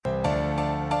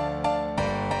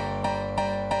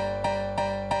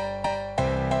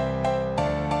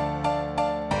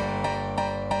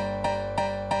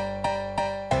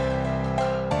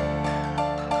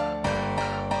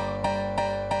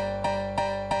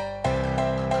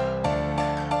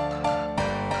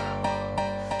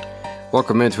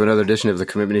Welcome into another edition of the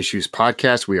Commitment Issues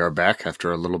podcast. We are back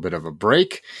after a little bit of a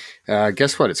break.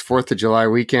 Guess what? It's 4th of July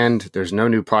weekend. There's no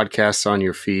new podcasts on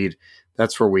your feed.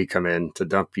 That's where we come in to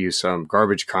dump you some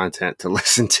garbage content to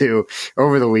listen to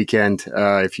over the weekend.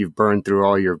 If you've burned through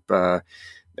all your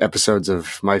episodes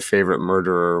of My Favorite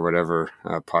Murderer or whatever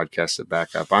podcast to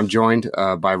back up. I'm joined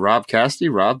by Rob Cassidy.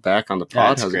 Rob, back on the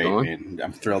pod. How's it going? Man.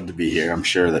 I'm thrilled to be here. I'm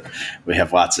sure that we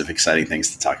have lots of exciting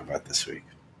things to talk about this week.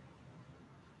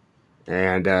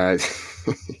 And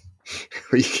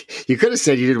you could have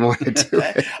said you didn't want to do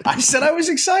it. I said I was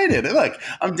excited. Look,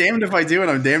 I'm damned if I do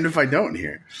and I'm damned if I don't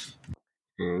here.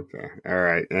 Okay. All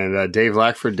right. And Dave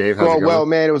Lackford. Dave, how's it going? Well,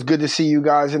 man, it was good to see you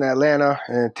guys in Atlanta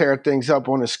and tear things up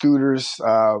on the scooters.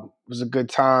 It was a good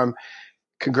time.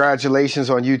 Congratulations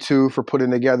on you two for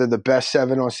putting together the best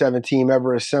 7-on-7 team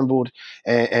ever assembled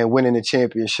and winning the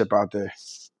championship out there.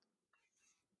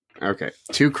 Okay.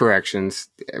 2 corrections.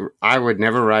 I would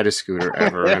never ride a scooter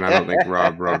ever, and I don't think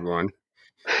Rob rode one.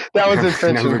 That was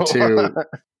intentional.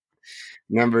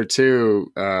 Number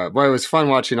two, boy, it was fun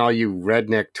watching all you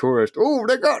redneck tourists. Oh,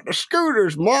 they got the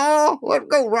scooters, Ma. Let's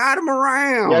go ride them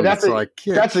around. Yeah,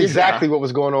 that's exactly what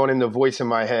was going on in the voice in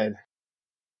my head.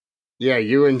 Yeah,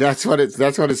 that's what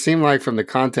it seemed like from the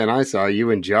content I saw. You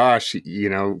and Josh,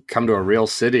 come to a real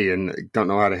city and don't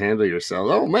know how to handle yourselves.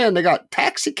 Oh man, they got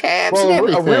taxi cabs. Well, and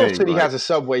everything. A real city has a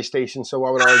subway station, so I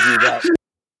would argue that.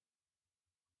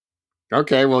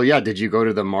 Okay, well, yeah. Did you go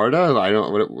to the MARTA? I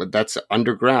don't. That's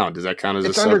underground. Does that count as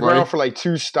a subway? It's underground for like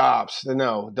 2 stops.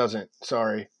 No, it doesn't.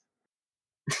 Sorry.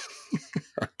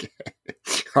 Okay.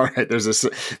 All right. There's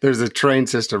a train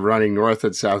system running north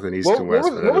and south and east and west.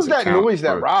 What was that noise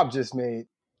that Rob just made?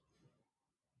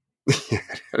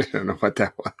 I don't know what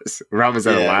that was. Rob, was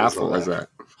that a laugh? What was that?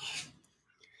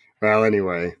 Well,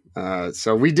 anyway,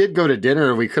 so we did go to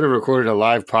dinner. We could have recorded a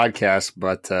live podcast,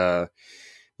 but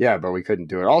but we couldn't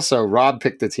do it. Also, Rob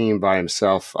picked the team by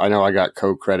himself. I know I got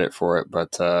co-credit for it,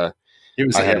 but I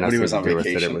had nothing to do with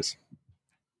it. It was.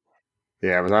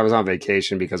 Yeah, I was on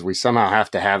vacation because we somehow have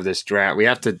to have this draft.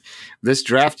 This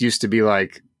draft used to be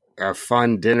like a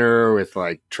fun dinner with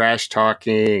like trash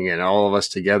talking and all of us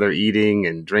together eating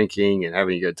and drinking and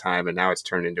having a good time. And now it's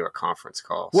turned into a conference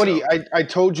call. Woody, I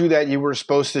told you that you were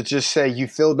supposed to just say you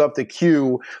filled up the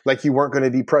queue like you weren't going to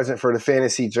be present for the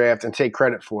fantasy draft and take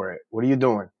credit for it. What are you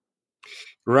doing?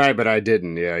 Right, but I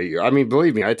didn't. Yeah, I mean,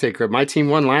 believe me, I take credit. My team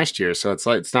won last year, so it's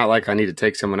not like I need to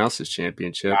take someone else's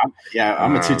championship.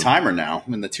 I'm a 2-timer now.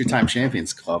 I'm in the 2-time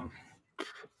champions club.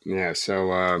 Yeah.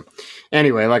 So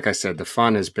anyway, like I said, the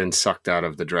fun has been sucked out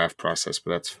of the draft process,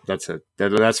 but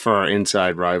that's for our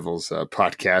Inside Rivals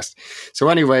podcast. So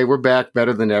anyway, we're back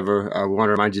better than ever. We want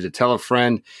to remind you to tell a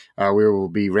friend. We will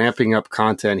be ramping up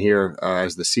content here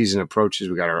as the season approaches.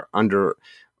 We got our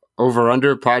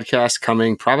over-under podcast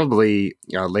coming probably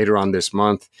later on this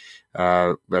month.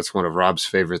 That's one of Rob's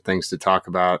favorite things to talk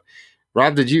about.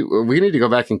 Rob, we need to go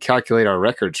back and calculate our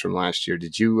records from last year.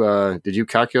 Did you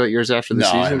calculate yours after the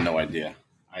season? No, I have no idea.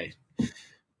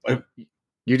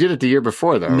 You did it the year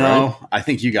before, though, no, right? I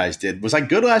think you guys did. Was I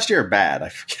good last year or bad? I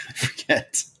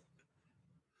forget.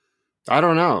 I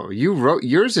don't know.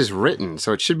 Yours is written,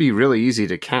 so it should be really easy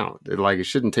to count. It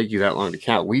shouldn't take you that long to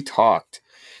count. We talked.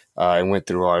 And went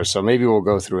through ours, so maybe we'll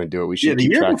go through and do it. We should. The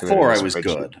year before I was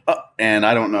good, and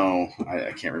I don't know.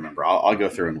 I can't remember. I'll go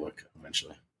through and look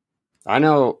eventually. I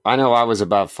know. I was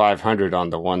about 500 on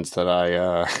the ones that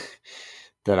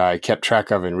I kept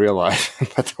track of in real life,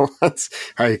 but the ones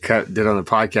I did on the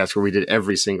podcast where we did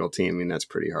every single team. I mean, that's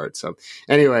pretty hard. So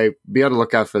anyway, be on the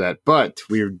lookout for that. But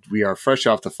we are fresh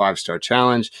off the 5-star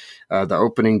challenge. The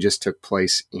opening just took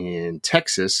place in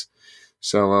Texas.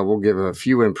 So we'll give a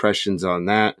few impressions on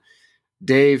that.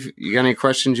 Dave, you got any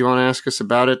questions you want to ask us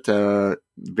about it?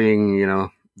 Being,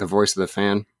 the voice of the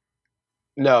fan.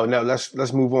 No.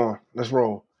 Let's move on. Let's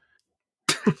roll.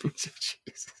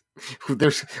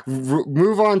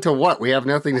 Move on to what? We have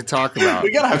nothing to talk about.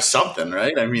 We gotta have something,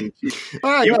 right? I mean, you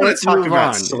want to talk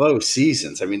about slow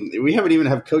seasons. I mean, we haven't even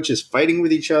have coaches fighting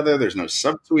with each other. There's no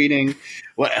subtweeting.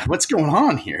 What's going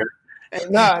on here?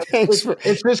 No,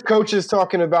 it's just coaches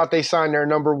talking about they signed their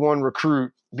number 1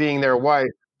 recruit being their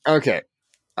wife. Okay.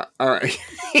 All right.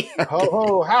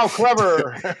 Ho, how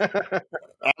clever.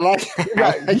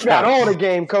 You got all the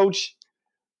game, coach.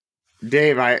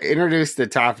 Dave, I introduced the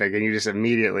topic and you just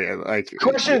immediately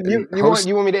question. You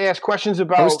want me to ask questions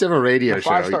about host of a radio the show?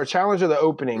 5-star challenge or the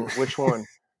opening? Which one?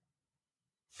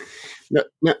 No.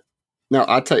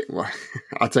 I'll tell you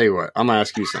what. I'm gonna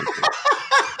ask you something.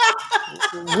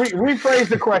 Rephrase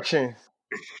the question.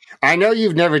 I know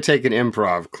you've never taken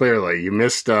improv. Clearly, you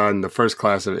missed on the first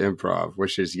class of improv,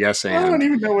 which is yes and. I don't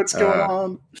even know what's going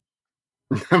on.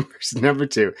 Number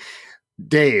two,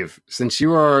 Dave, since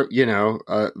you are,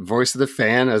 voice of the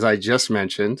fan, as I just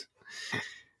mentioned,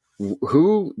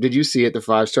 who did you see at the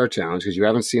 5-Star Challenge? Because you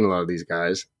haven't seen a lot of these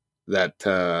guys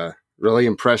that really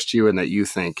impressed you and that you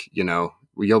think,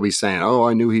 you'll be saying, oh,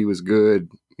 I knew he was good,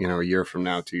 a year from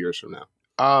now, 2 years from now.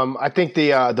 I think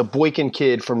the Boykin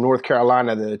kid from North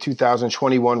Carolina, the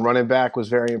 2021 running back, was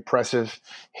very impressive.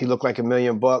 He looked like $1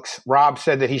 million. Rob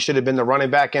said that he should have been the running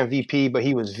back MVP, but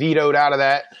he was vetoed out of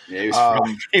that. Yeah,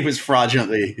 he was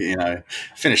fraudulently,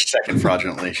 finished second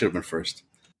fraudulently. Should have been first.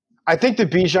 I think the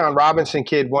Bijan Robinson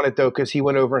kid won it, though, because he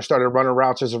went over and started running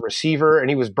routes as a receiver, and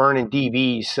he was burning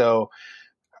DBs. So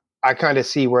I kind of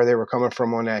see where they were coming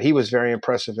from on that. He was very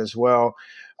impressive as well.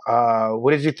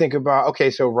 What did you think about – okay,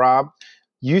 so Rob –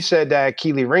 you said that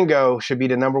Kelee Ringo should be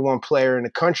the number one player in the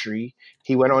country.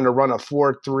 He went on to run a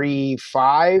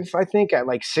 4.35, I think, at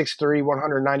like 6'3",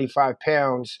 195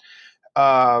 pounds.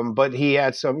 But he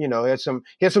had some, he had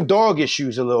some dog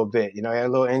issues a little bit. He had a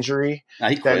little injury.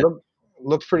 He quit. That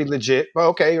looked pretty legit. But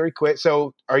okay, he quit.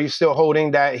 So are you still holding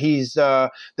that he's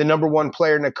the number one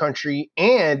player in the country?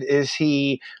 And is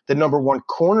he the number one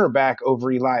cornerback over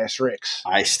Elias Ricks?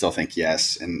 I still think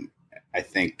yes. And I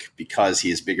think because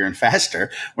he is bigger and faster,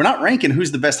 we're not ranking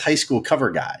who's the best high school cover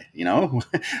guy.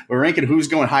 We're ranking who's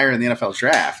going higher in the NFL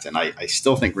draft, and I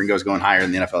still think Ringo's going higher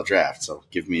in the NFL draft. So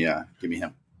give me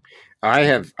him. I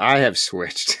have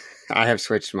switched. I have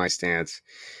switched my stance.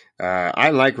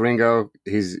 I like Ringo.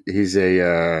 He's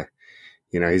a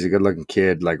he's a good looking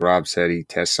kid. Like Rob said, he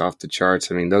tests off the charts.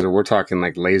 I mean, we're talking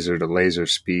like laser to laser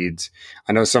speeds.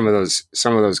 I know some of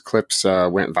those clips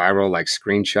went viral, like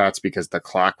screenshots, because the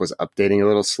clock was updating a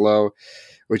little slow.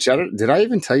 Which did I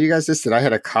even tell you guys this? That I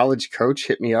had a college coach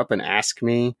hit me up and ask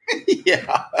me.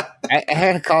 Yeah, I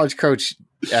had a college coach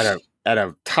at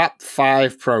a top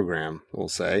 5 program, we'll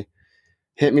say,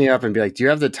 hit me up and be like, do you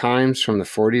have the times from the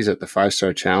 40s at the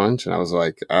 5-Star Challenge? And I was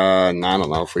like, no, I don't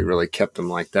know if we really kept them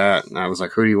like that. And I was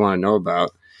like, who do you want to know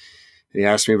about? And he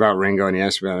asked me about Ringo, and he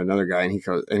asked me about another guy, and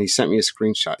he sent me a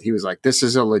screenshot. He was like, this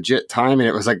is a legit time. And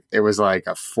it was like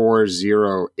a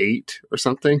 4:08 or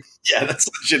something. Yeah, that's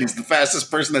legit. He's the fastest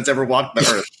person that's ever walked the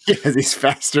earth. Yeah, he's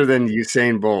faster than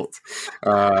Usain Bolt.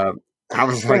 I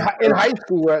was like, in high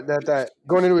school that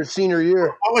going into his senior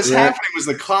year. What was happening was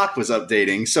the clock was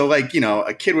updating. So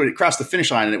a kid would cross the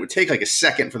finish line and it would take like a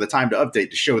second for the time to update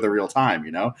to show the real time,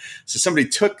 So somebody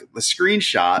took the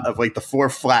screenshot of like the 4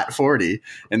 flat 40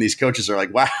 and these coaches are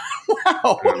like, wow.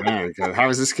 Oh, man, how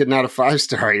is this kid not a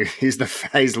 5-star?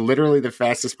 He's literally the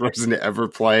fastest person to ever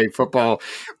play football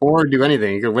or do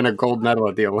anything. He could win a gold medal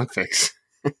at the Olympics.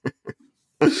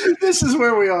 This is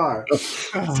where we are.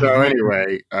 So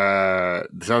anyway,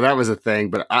 so that was a thing.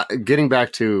 But getting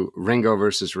back to Ringo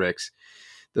versus Ricks,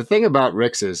 the thing about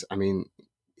Ricks is, I mean,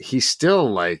 he's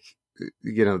still like,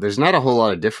 there's not a whole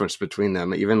lot of difference between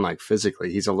them, even like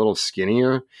physically. He's a little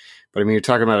skinnier. But I mean, you're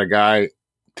talking about a guy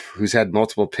who's had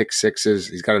multiple pick sixes.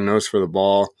 He's got a nose for the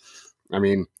ball. I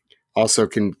mean, also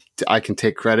I can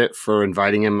take credit for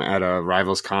inviting him at a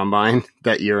Rivals Combine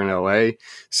that year in LA.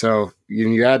 So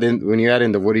when you add in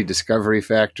the Woody discovery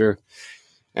factor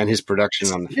and his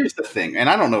production on here's the thing, and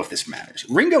I don't know if this matters.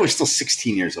 Ringo is still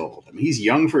 16 years old. I mean, he's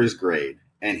young for his grade,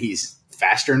 and he's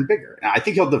faster and bigger. Now, I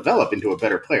think he'll develop into a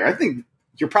better player. I think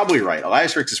you're probably right.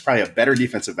 Elias Ricks is probably a better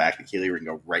defensive back than Kelee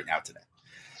Ringo right now today.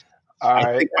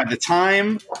 I think by the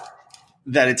time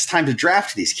that it's time to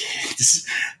draft these kids,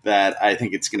 that I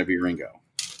think it's going to be Ringo.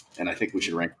 And I think we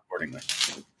should rank accordingly.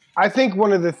 I think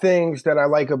one of the things that I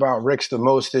like about Ricks the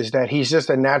most is that he's just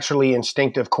a naturally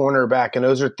instinctive cornerback. And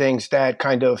those are things that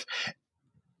kind of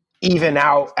even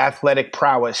out athletic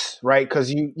prowess, right? Because,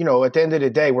 at the end of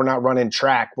the day, we're not running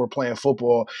track. We're playing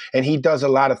football. And he does a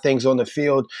lot of things on the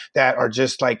field that are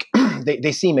just like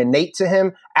they seem innate to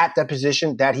him at the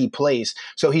position that he plays.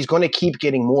 So he's going to keep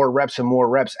getting more reps and more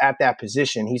reps at that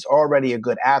position. He's already a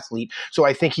good athlete. So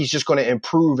I think he's just going to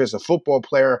improve as a football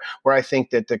player, where I think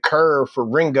that the curve for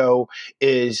Ringo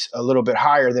is a little bit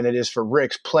higher than it is for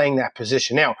Ricks playing that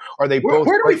position. Now, are they both?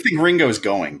 Where do we think Ringo's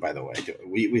going, by the way?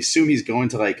 We assume he's going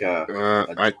to like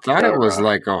I thought it was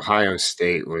like Ohio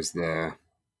State was the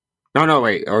 –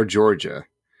 or Georgia.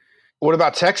 What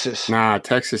about Texas? Nah,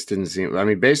 Texas didn't seem – I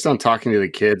mean, based on talking to the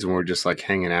kids when we're just like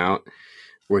hanging out,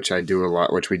 which we do a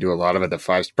lot of at the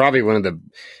 5 – probably one of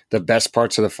the best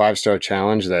parts of the 5-Star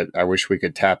Challenge that I wish we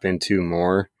could tap into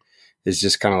more is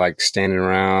just kind of like standing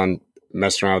around,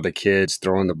 messing around with the kids,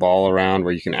 throwing the ball around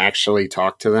where you can actually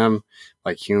talk to them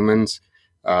like humans.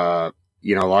 A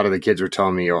lot of the kids were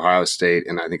telling me Ohio State,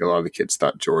 and I think a lot of the kids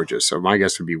thought Georgia. So my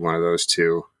guess would be one of those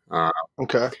two.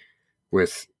 Okay.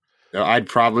 With I'd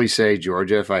probably say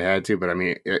Georgia if I had to, but I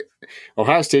mean,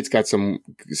 Ohio State's got some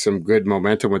good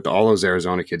momentum with all those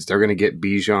Arizona kids. They're going to get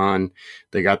Bijan.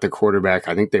 They got the quarterback.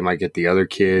 I think they might get the other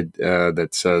kid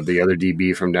that's the other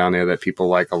DB from down there that people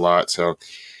like a lot. So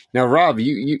now, Rob,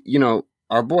 you know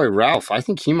our boy Ralph. I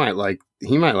think he might like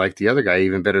the other guy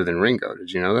even better than Ringo.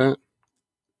 Did you know that?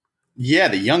 Yeah,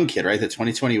 the young kid, right? The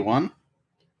 2021.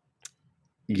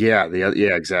 Yeah,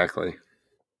 yeah, exactly.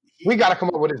 We got to come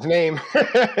up with his name.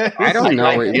 I don't know.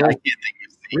 I can't think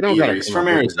of his name either. He's from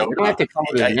Arizona. We don't have to come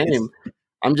up with his name.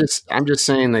 I'm just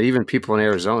saying that even people in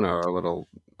Arizona are a little.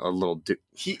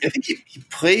 I think he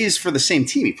plays for the same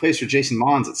team. He plays for Jason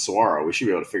Mons at Saguaro. We should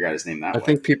be able to figure out his name that way. I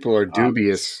think people are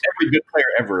dubious. Every good player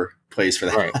ever plays for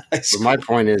that. Right. But my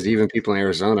point is, even people in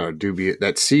Arizona are dubious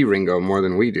that see Ringo more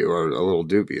than we do are a little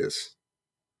dubious.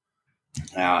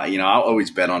 I'll always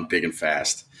bet on big and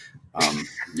fast.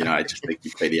 I just think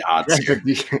you play the odds here.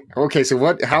 Okay,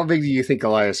 so how big do you think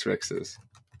Elias Ricks is?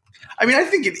 I mean, I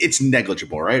think it's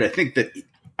negligible, right? I think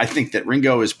that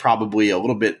Ringo is probably a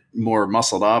little bit more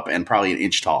muscled up and probably an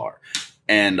inch taller,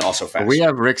 and also faster. We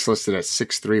have Ricks listed at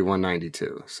 6'3",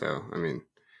 192. So I mean,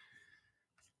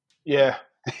 yeah,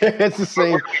 it's the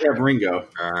same. We have Ringo.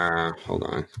 Hold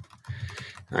on.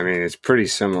 I mean, it's pretty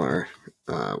similar.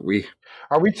 Are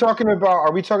we talking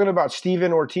about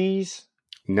Steven Ortiz?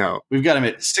 No. We've got him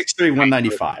at 6'3",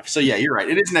 195. So, yeah, you're right.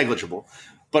 It is negligible.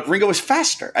 But Ringo is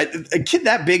faster. A kid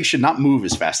that big should not move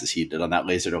as fast as he did on that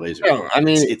laser-to-laser. No, I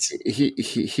mean,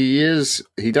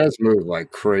 he does move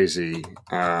like crazy.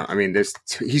 I mean,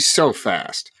 he's so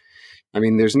fast. I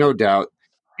mean, there's no doubt.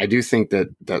 I do think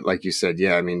that like you said,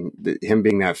 yeah, I mean, him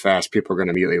being that fast, people are going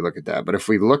to immediately look at that. But if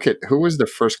we look at who was the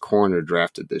first corner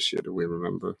drafted this year, do we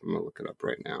remember? I'm going to look it up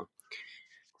right now.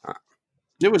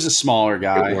 It was a smaller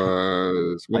guy. It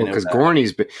was because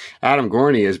Adam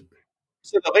Gorney is.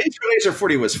 So the laser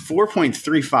 40 was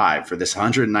 4.35 for this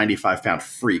 195-pound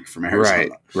freak from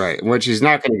Arizona. Right. Which he's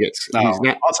not going to get.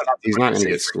 He's not going to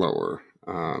get slower.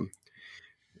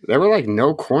 There were like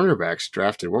no cornerbacks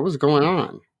drafted. What was going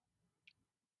on?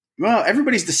 Well,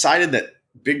 everybody's decided that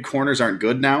big corners aren't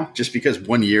good now, just because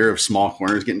 1 year of small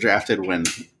corners getting drafted. When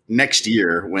next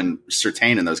year, when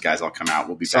Surtain and those guys all come out,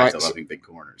 we'll be back to loving big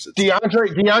corners.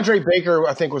 DeAndre Baker,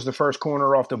 I think, was the first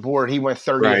corner off the board. He went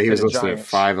 30th. Right, he was listed at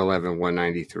 5'11",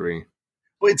 193.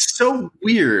 Well, it's so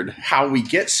weird how we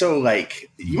get so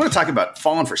you want to talk about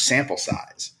falling for sample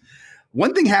size.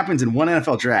 One thing happens in one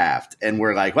NFL draft, and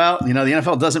we're like, well, the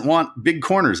NFL doesn't want big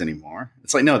corners anymore.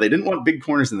 It's like, no, they didn't want big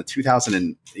corners in the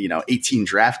 2018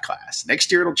 draft class.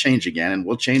 Next year it'll change again, and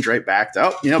we'll change right back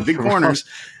to, big corners.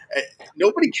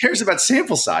 Nobody cares about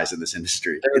sample size in this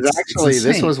industry.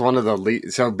 This was one of the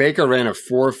so Baker ran a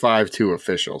 4.52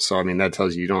 official. So I mean that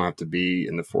tells you don't have to be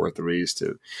in the 4.3s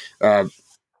to.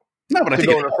 No, but I think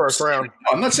go in the first round.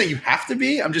 I'm not saying you have to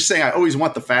be. I'm just saying I always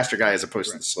want the faster guy as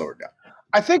opposed to the slower guy.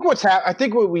 I think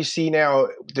what we see now,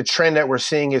 the trend that we're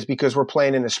seeing is because we're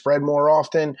playing in the spread more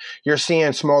often. You're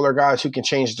seeing smaller guys who can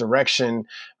change direction,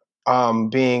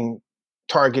 being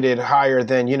targeted higher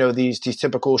than these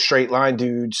typical straight line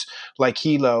dudes like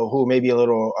Hilo, who may be a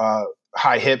little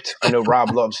high hipped. I know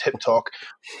Rob loves hip talk.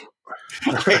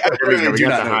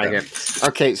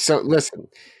 Okay, so listen.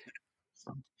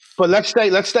 But let's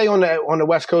stay on the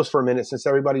West Coast for a minute, since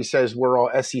everybody says we're all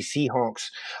SEC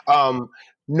honks.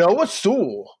 Noah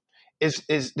Sewell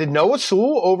did Noah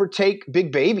Sewell overtake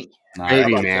Big Baby?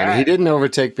 Baby Man, that? He didn't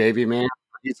overtake Baby Man.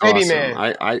 He's Baby awesome.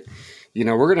 Man.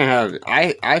 We're gonna have.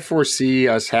 I foresee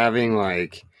us having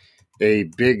like a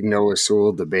big Noah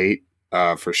Sewell debate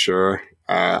for sure.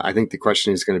 I think the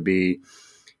question is going to be: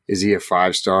 is he a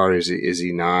 5-star? Is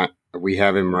he not? We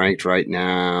have him ranked right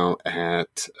now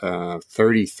at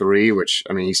 33, which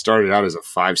I mean he started out as a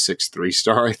 5.6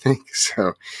 3-star, I think.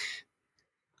 So.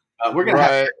 We're going to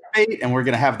have a debate, and we're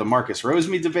going to have the Marcus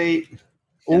Rosemy debate.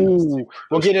 Ooh,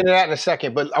 we'll get into that in a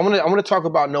second. But I want to talk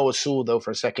about Noah Sewell, though,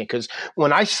 for a second, because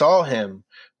when I saw him,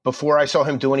 before I saw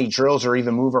him do any drills or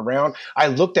even move around, I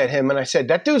looked at him and I said,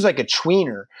 that dude's like a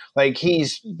tweener. Like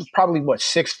he's probably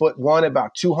 6'1",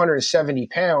 about 270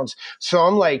 pounds. So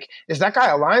I'm like, is that guy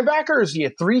a linebacker or is he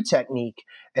a 3 technique?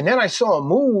 And then I saw him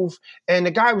move, and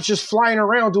the guy was just flying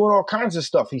around doing all kinds of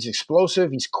stuff. He's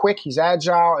explosive, he's quick, he's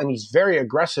agile, and he's very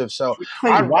aggressive. So he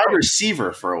played wide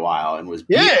receiver for a while and was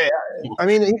I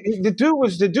mean, the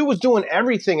dude was doing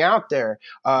everything out there.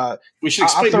 We should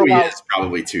explain who he is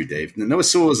probably too, Dave. Noah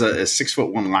Sewell is a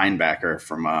 6'1" linebacker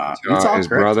from Utah. His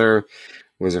brother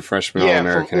was a freshman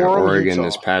All-American at Oregon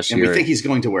this past year. We think he's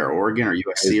going to where, Oregon or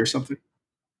USC or something?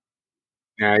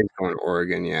 Yeah, he's going to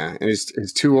Oregon, yeah. And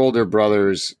his 2 older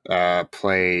brothers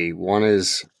play. One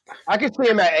is... I could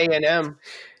see him at A&M.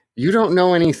 You don't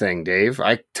know anything, Dave.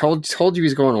 I told you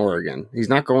he's going to Oregon. He's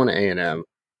not going to A&M.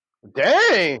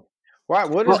 Dang. Why?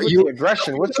 What is with the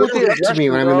aggression? What's with the aggression, me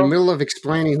when bro? I'm in the middle of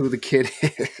explaining who the kid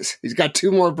is? He's got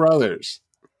 2 more brothers.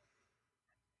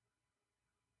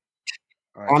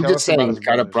 Right, I'm just saying, he's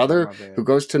got a brother who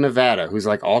goes to Nevada, who's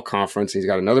like all conference. He's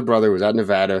got another brother who's at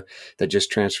Nevada that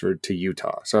just transferred to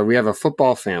Utah. So we have a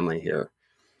football family here.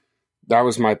 That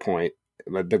was my point.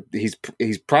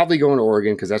 He's probably going to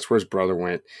Oregon because that's where his brother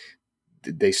went.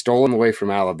 They stole him away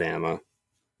from Alabama.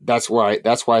 That's why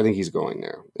I think he's going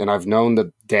there. And I've known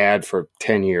the dad for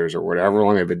 10 years or whatever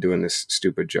long I've been doing this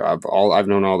stupid job. I've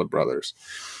known all the brothers.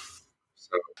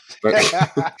 So, but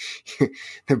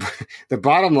the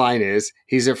bottom line is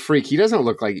he's a freak. He doesn't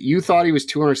look like you thought he was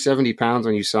 270 pounds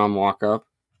when you saw him walk up.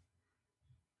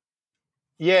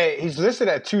 Yeah, he's listed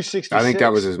at 266. I think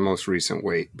that was his most recent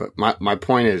weight. But my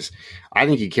point is, I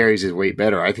think he carries his weight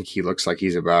better. I think he looks like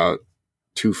he's about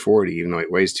 240, even though he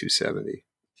weighs 270.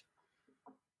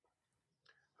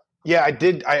 Yeah, I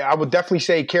did. I would definitely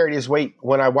say he carried his weight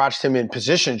when I watched him in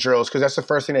position drills, because that's the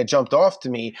first thing that jumped off to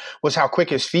me was how quick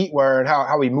his feet were and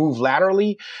how he moved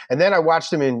laterally. And then I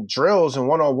watched him in drills and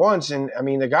one-on-ones. And I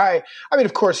mean, the guy,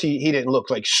 of course, he didn't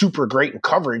look like super great in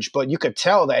coverage, but you could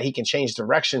tell that he can change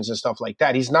directions and stuff like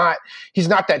that. He's not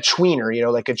that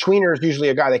tweener, like a tweener is usually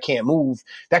a guy that can't move.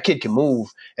 That kid can move,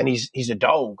 and he's a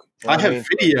dog. I have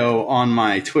video on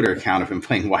my Twitter account of him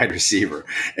playing wide receiver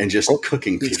and just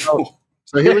cooking people.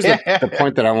 So here was the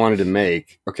point that I wanted to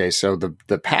make. Okay, so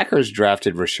the Packers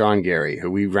drafted Rashawn Gary, who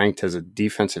we ranked as a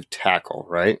defensive tackle,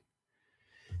 right?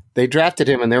 They drafted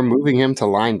him, and they're moving him to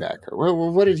linebacker.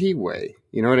 Well, what did he weigh?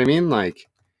 You know what I mean? Like,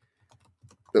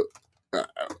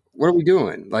 what are we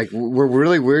doing? Like, we're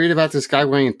really worried about this guy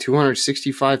weighing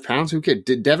 265 pounds? Who cares?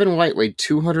 Devin White weighed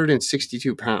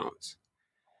 262 pounds.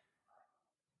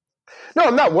 No,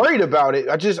 I'm not worried about it.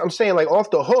 I'm saying, like,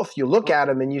 off the hoof, you look at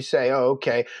him and you say, oh,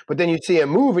 okay. But then you see him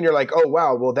move and you're like, oh,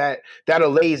 wow, well, that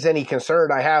allays any concern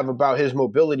I have about his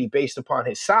mobility based upon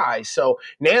his size. So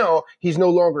now he's no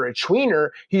longer a tweener.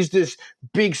 He's this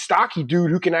big, stocky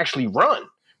dude who can actually run.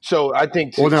 So I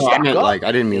think. Well, no, I meant I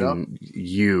didn't mean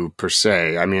you per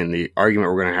se. I mean, the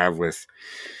argument we're going to have with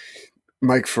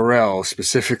Mike Farrell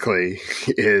specifically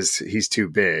is he's too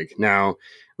big. Now,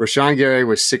 Rashawn Gary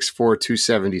was 6'4",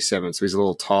 277, so he's a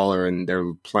little taller, and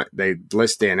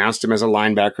they announced him as a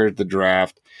linebacker at the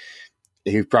draft.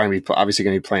 He's probably obviously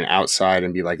going to be playing outside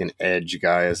and be like an edge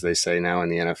guy, as they say now in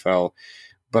the NFL.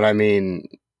 But I mean,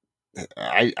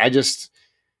 I just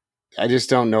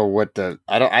don't know what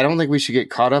I don't think we should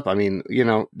get caught up. I mean,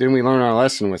 didn't we learn our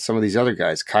lesson with some of these other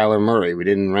guys? Kyler Murray, we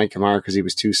didn't rank him higher because he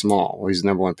was too small. Well, he's the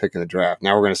number 1 pick in the draft.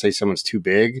 Now we're going to say someone's too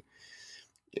big.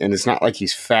 And it's not like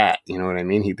he's fat, you know what I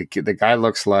mean? The guy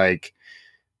looks like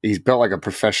he's built like a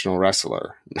professional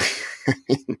wrestler.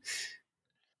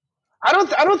 I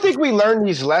don't think we learn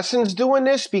these lessons doing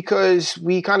this because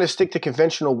we kind of stick to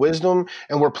conventional wisdom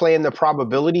and we're playing the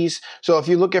probabilities. So if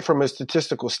you look at from a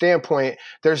statistical standpoint,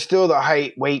 there's still the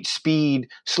height, weight, speed,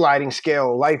 sliding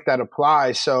scale of life that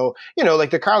applies. So,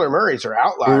 like the Kyler Murrays are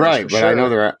outliers. Right, but sure. I know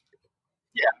they're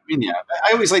Yeah.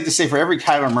 I always like to say for every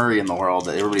Kyler Murray in the world,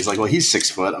 everybody's like, well, he's 6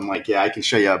 foot. I'm like, yeah, I can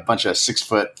show you a bunch of 6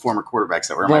 foot former quarterbacks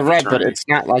that were in my fraternity. But it's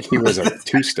not like he was a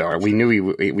 2-star. We knew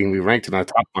we ranked him in the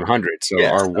top 100. So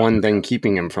our one thing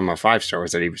keeping him from a 5-star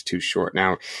was that he was too short.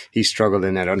 Now he struggled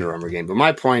in that Under Armour game. But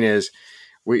my point is,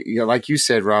 like you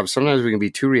said, Rob, sometimes we can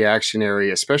be too reactionary,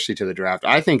 especially to the draft.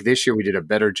 I think this year we did a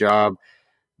better job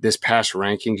this past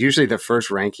rankings. Usually the first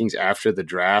rankings after the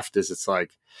draft it's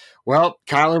like, well,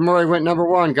 Kyler Murray went number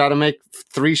 1. Got to make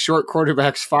 3 short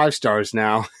quarterbacks 5 stars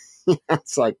now.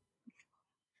 It's like,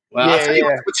 well, I'll tell you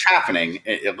what's happening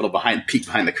a little peek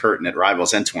behind the curtain at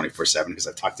Rivals and 24/7, because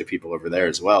I've talked to people over there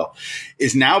as well,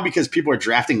 is now because people are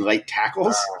drafting light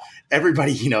tackles.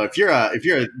 Everybody, if you're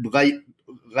a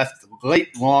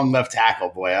long left tackle,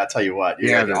 boy, I'll tell you what.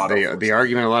 The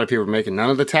argument a lot of people are making,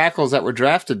 none of the tackles that were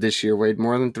drafted this year weighed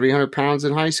more than 300 pounds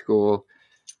in high school.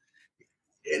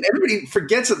 And everybody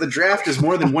forgets that the draft is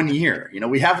more than 1 year.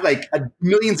 We have like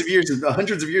hundreds of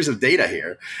years of data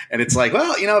here. And it's like,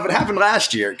 well, if it happened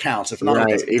last year, it counts. If not,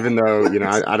 right. Even though,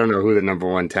 I don't know who the number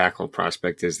 1 tackle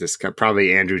prospect is. This guy,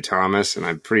 probably Andrew Thomas. And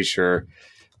I'm pretty sure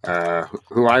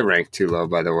who I ranked too low,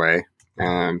 by the way.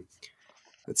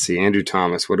 Let's see, Andrew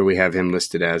Thomas. What do we have him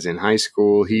listed as in high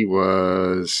school? He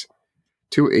was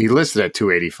he listed at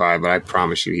 285, but I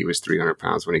promise you he was 300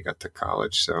 pounds when he got to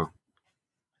college. So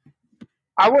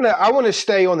I want to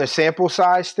stay on the sample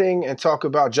size thing and talk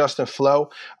about Justin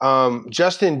Flo.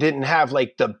 Justin didn't have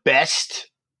like the best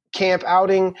camp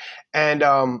outing, and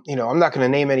I'm not going to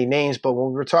name any names, but when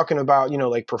we were talking about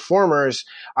like performers,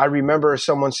 I remember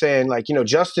someone saying like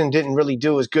Justin didn't really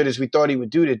do as good as we thought he would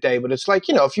do today, but it's like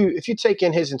if you take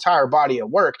in his entire body of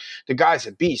work, the guy's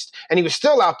a beast, and he was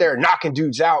still out there knocking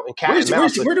dudes out and cat and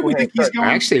mouse. Where do we think he's going?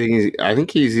 I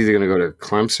think he's either going to go to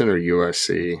Clemson or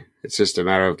USC. It's just a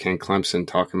matter of can Clemson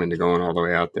talk him into going all the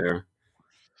way out there.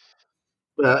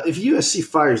 If USC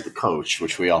fires the coach,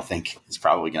 which we all think is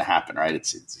probably going to happen, right?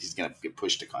 He's going to get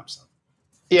pushed to Clemson.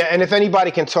 Yeah, and if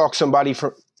anybody can talk somebody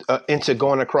from into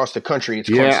going across the country, it's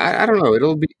Clemson. Yeah, I don't know.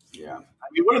 It'll be. Yeah, I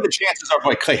mean, what are the chances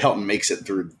are Clay Helton makes it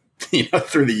through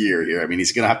through the year here? I mean,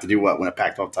 he's going to have to do what? Win a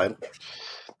Pac-12 title?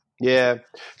 Yeah.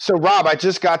 So Rob, I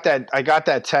got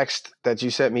that text that you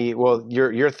sent me. Well,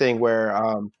 your thing where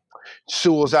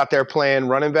Sewell's out there playing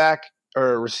running back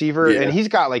or receiver, and he's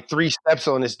got like 3 steps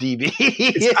on his DB. I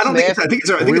think it's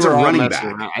a running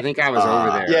back. I think I was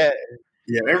over there. Yeah.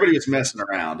 Yeah, everybody was messing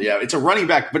around. Yeah, it's a running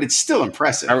back, but it's still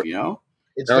impressive, That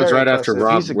was right after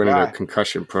Rob went into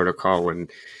concussion protocol when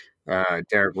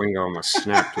Derek Wingo almost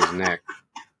snapped his neck.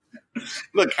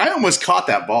 Look, I almost caught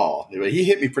that ball. He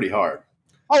hit me pretty hard.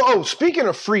 Oh, speaking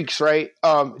of freaks, right?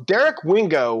 Derek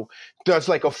Wingo does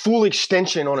like a full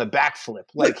extension on a backflip.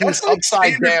 Like he's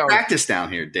upside down. Practice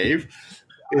down here, Dave.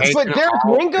 But Derek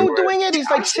Wingo doing it, he's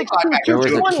like 6'2", 220. There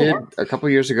was a kid a couple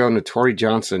years ago, Notori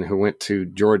Johnson, who went to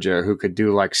Georgia, who could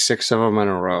do like 6 of them in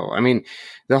a row. I mean,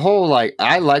 the whole I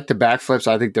like the backflips.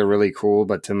 I think they're really cool,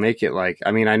 but to make it I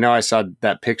know I saw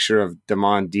that picture of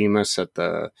Damon Demas at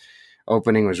the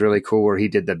opening was really cool where he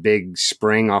did the big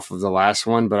spring off of the last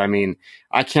one. But I mean,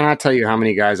 I cannot tell you how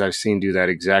many guys I've seen do that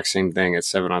exact same thing at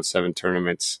 7-on-7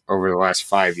 tournaments over the last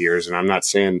 5 years. And I'm not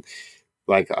saying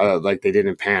like they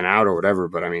didn't pan out or whatever,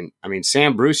 but I mean,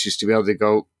 Sam Bruce used to be able to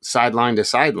go sideline to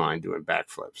sideline doing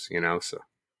backflips, so.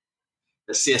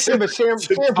 Yeah, but Sam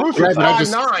Bruce is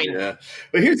 5'9". Yeah,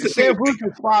 but here's the Sam Bruce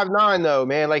is 5'9", though,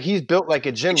 man. Like he's built like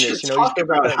a gymnast. He's talking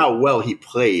about how well he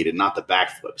played and not the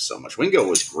backflip so much. Wingo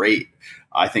was great.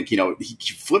 I think he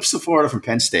flips to Florida from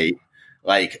Penn State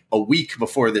like a week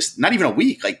before this. Not even a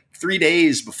week, like 3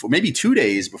 days before, maybe 2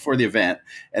 days before the event,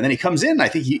 and then he comes in. I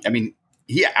think he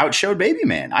outshowed Baby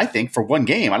Man. I think for one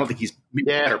game. I don't think he's a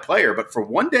better player, but for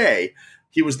one day,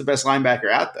 he was the best linebacker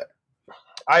out there.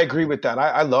 I agree with that.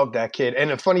 I love that kid.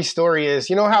 And the funny story is,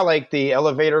 how like the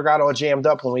elevator got all jammed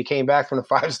up when we came back from the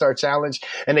 5-star challenge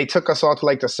and they took us all to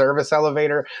like the service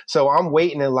elevator. So I'm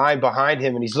waiting in line behind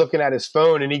him and he's looking at his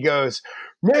phone and he goes,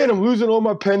 "Man, I'm losing all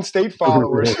my Penn State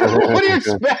followers." What do you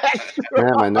expect?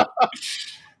 Yeah, I know.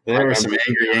 There were some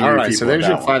angry all right, people. So there's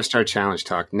your 5-star challenge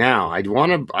talk. Now, I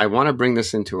want to bring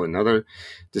this into another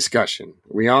discussion.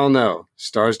 We all know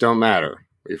stars don't matter.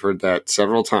 We've heard that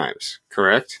several times,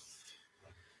 correct?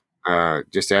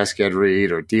 Just ask Ed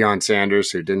Reed or Deion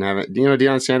Sanders, who didn't have it.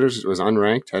 Deion Sanders was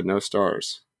unranked, had no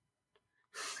stars.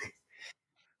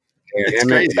 It's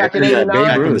crazy.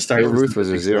 Babe Ruth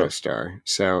was a 0-star.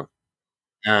 So,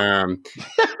 too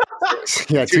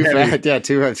fat. Yeah,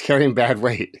 carrying bad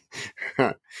weight.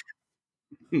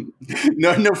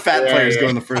 No fat players go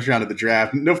in the first round of the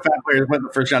draft. No fat players went in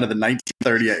the first round of the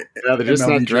 1938. Yeah, they're just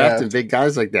not drafting big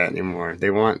guys like that anymore. They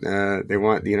want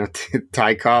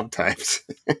Ty Cobb types.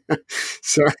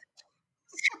 So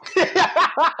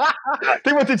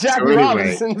they went to Jackie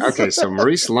Robinson. Okay, so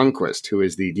Maurice Lundquist, who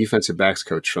is the defensive backs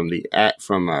coach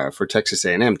for Texas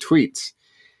A&M, tweets,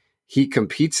 he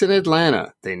competes in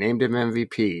Atlanta. They named him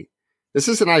MVP. This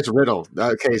is a nice riddle.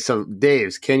 Okay, so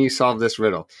Dave, can you solve this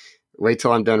riddle? Wait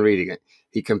till I'm done reading it.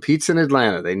 He competes in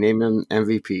Atlanta. They name him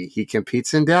MVP. He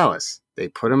competes in Dallas. They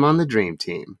put him on the dream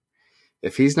team.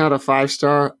 If he's not a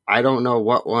 5-star, I don't know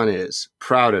what one is.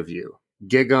 Proud of you.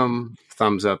 Gig'em,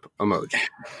 thumbs up emoji.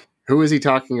 Who is he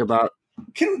talking about?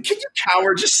 Can you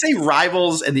coward? Just say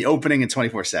Rivals and the opening in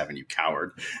 24/7, you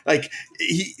coward. Like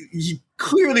he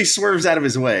clearly swerves out of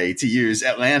his way to use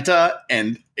Atlanta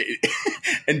and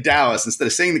Dallas instead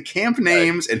of saying the camp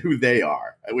names and who they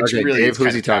are. Which okay, really Dave,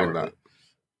 who's he talking about?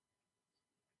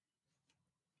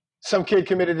 Some kid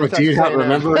committed to do you not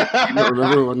remember? You don't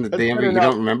remember when you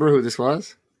don't remember who this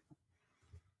was?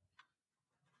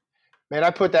 Man,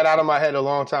 I put that out of my head a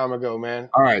long time ago, man.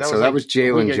 All right, that was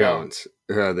Jalen Jones,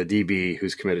 the DB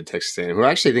who's committed to Texas A&M, who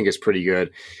I actually think is pretty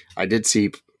good. I did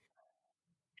see.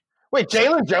 Wait,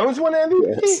 Jalen Jones won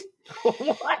MVP? Yes.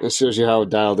 What? This shows you how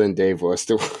dialed in Dave was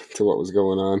to what was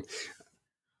going on.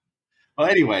 Well,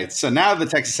 anyway, so now the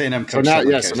Texas A&M coach.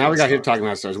 So now we got him talking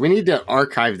about stars. We need to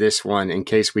archive this one in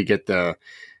case we get the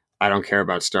 "I don't care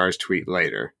about stars" tweet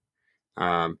later.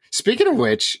 Speaking of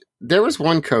which, there was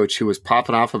one coach who was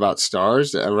popping off about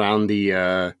stars around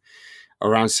the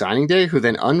around signing day who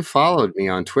then unfollowed me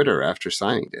on Twitter after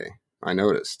signing day. I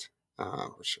noticed,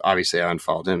 which obviously I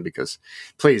unfollowed him because,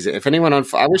 please, if anyone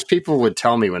I wish people would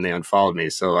tell me when they unfollowed me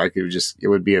so I could it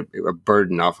would be a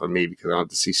burden off of me because I don't have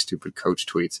to see stupid coach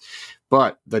tweets.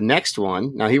 But the next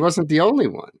one, now he wasn't the only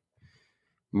one.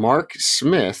 Mark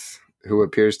Smith, who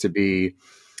appears to be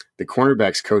the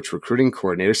cornerbacks coach recruiting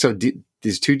coordinator. So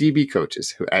these two DB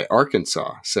coaches who at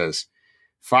Arkansas says,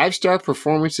 5-star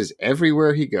performances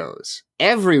everywhere he goes.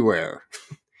 Everywhere.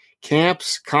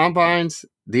 Camps, combines,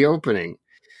 the opening.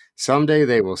 Someday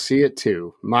they will see it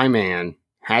too. My man.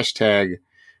 Hashtag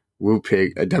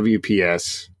WooPig,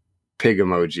 WPS, pig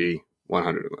emoji,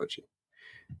 100 emoji.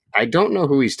 I don't know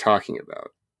who he's talking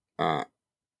about.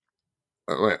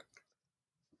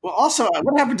 Well, also,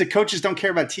 what happened to coaches don't care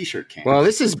about T-shirt camps? Well,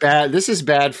 this is bad. This is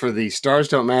bad for the Stars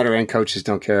Don't Matter and coaches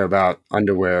don't care about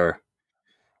underwear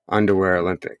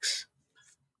Olympics.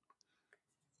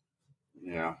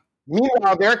 Yeah.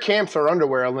 Meanwhile, their camps are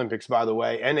underwear Olympics, by the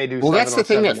way, and they do. Well, that's the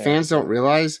thing that fans don't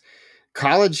realize.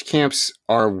 College camps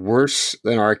are worse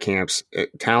than our camps,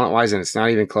 talent-wise, and it's not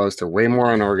even close. They're way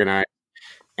more unorganized,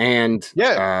 and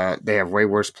they have way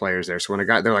worse players there. So when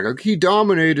they're like, "Okay, he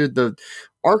dominated the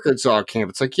Arkansas camp,"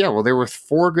 it's like, yeah, well, there were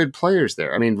 4 good players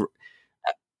there. I mean.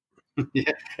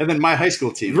 Yeah, and then my high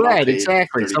school team, right?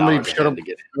 Exactly. Somebody showed up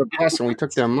to the bus, and we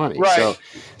took their money. Right.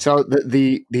 So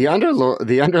the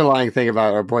underlying thing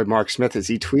about our boy Mark Smith is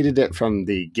he tweeted it from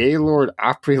the Gaylord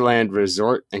Opryland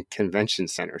Resort and Convention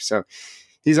Center. So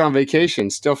he's on vacation,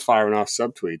 still firing off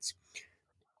subtweets.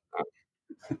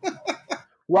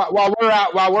 While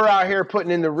we're out here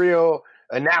putting in the real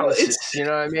analysis, you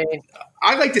know what I mean?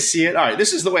 I like to see it. All right,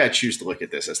 this is the way I choose to look at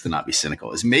this, as to not be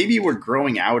cynical, is maybe we're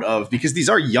growing out of, because these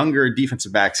are younger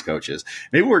defensive backs coaches,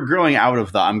 maybe we're growing out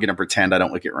of the I'm going to pretend I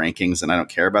don't look at rankings and I don't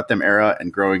care about them era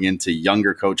and growing into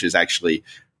younger coaches actually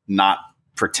not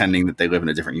pretending that they live in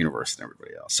a different universe than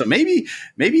everybody else. So maybe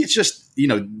it's just,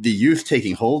 the youth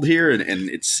taking hold here and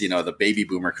it's, the baby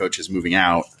boomer coaches moving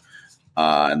out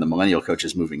and the millennial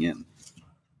coaches moving in.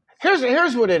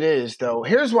 Here's what it is, though.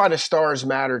 Here's why the Stars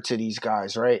matter to these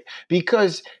guys, right?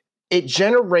 Because it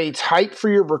generates hype for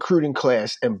your recruiting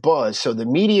class and buzz. So the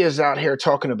media is out here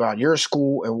talking about your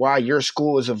school and why your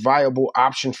school is a viable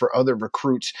option for other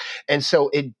recruits. And so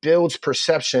it builds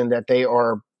perception that they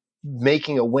are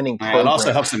making a winning program. It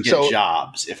also helps them get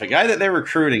jobs. If a guy that they're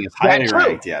recruiting is highly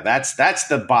ranked, that's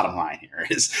the bottom line here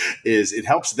is it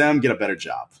helps them get a better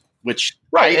job, which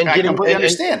I completely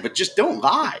understand, but just don't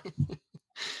lie.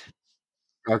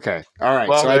 Okay. All right.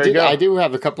 Well, so I do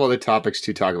have a couple other topics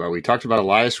to talk about. We talked about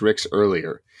Elias Ricks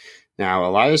earlier. Now,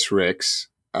 Elias Ricks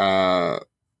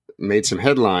made some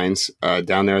headlines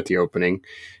down there at the opening,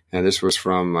 and this was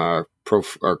from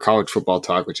College Football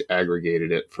Talk, which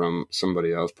aggregated it from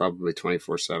somebody else, probably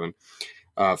 24/7.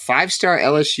 5-star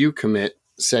LSU commit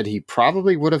said he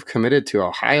probably would have committed to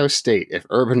Ohio State if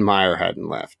Urban Meyer hadn't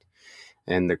left.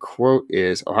 And the quote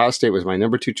is, Ohio State was my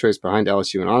number 2 choice behind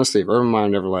LSU. And honestly, if Urban Meyer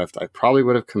never left, I probably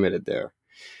would have committed there.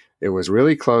 It was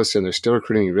really close, and they're still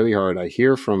recruiting me really hard. I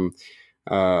hear from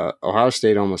Ohio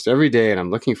State almost every day, and I'm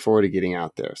looking forward to getting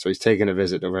out there. So he's taking a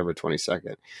visit November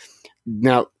 22nd.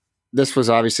 Now, this was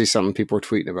obviously something people were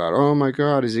tweeting about. Oh, my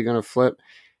God, is he going to flip?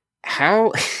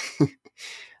 How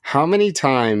many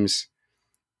times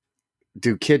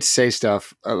do kids say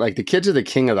stuff like the kids are the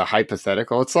king of the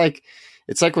hypothetical? It's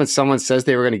like when someone says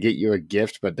they were going to get you a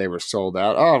gift, but they were sold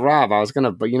out. Oh, Rob, I was going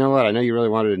to, but you know what? I know you really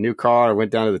wanted a new car. I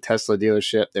went down to the Tesla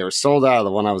dealership. They were sold out of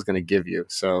the one I was going to give you.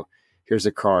 So here's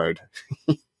a card.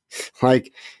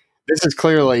 Like, this is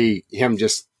clearly him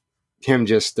just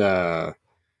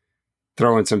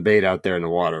throwing some bait out there in the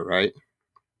water, right?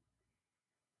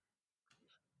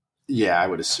 Yeah, I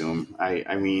would assume.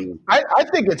 I mean, I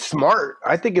think it's smart.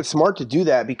 I think it's smart to do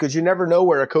that because you never know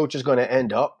where a coach is going to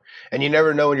end up, and you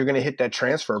never know when you're going to hit that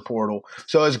transfer portal.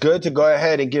 So it's good to go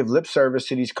ahead and give lip service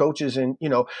to these coaches. And,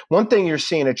 one thing you're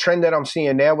seeing, a trend that I'm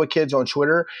seeing now with kids on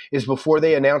Twitter is before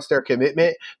they announce their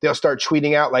commitment, they'll start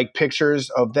tweeting out like pictures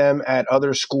of them at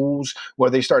other schools where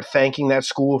they start thanking that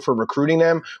school for recruiting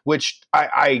them, which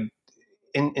I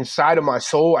inside of my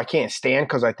soul, I can't stand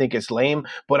because I think it's lame,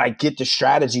 but I get the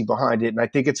strategy behind it. And I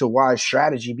think it's a wise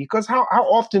strategy because how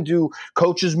often do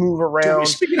coaches move around?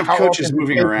 Speaking of coaches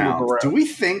moving around, do we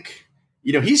think,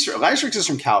 Elias Ricks is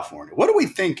from California. What do we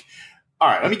think? All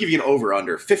right, let me give you an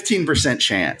over-under, 15%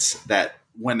 chance that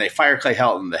when they fire Clay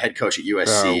Helton, the head coach at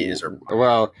USC is –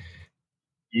 well,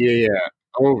 yeah.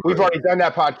 Over. We've already done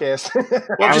that podcast.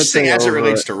 Well, I'm just saying as it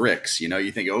relates to Ricks,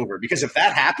 you think over. Because if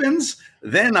that happens,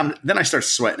 then I start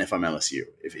sweating if I'm LSU.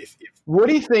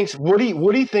 Woody thinks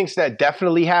that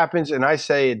definitely happens, and I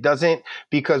say it doesn't,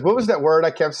 because what was that word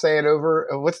I kept saying over?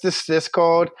 What's this cyst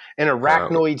called? An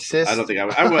arachnoid cyst. I don't think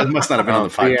I must not have been on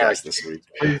the podcast this week.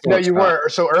 No, you weren't.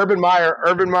 So Urban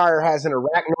Meyer has an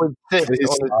arachnoid cyst on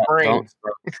his brain,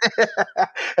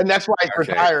 and that's why he's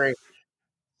retiring.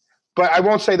 But I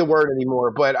won't say the word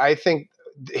anymore. But I think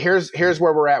here's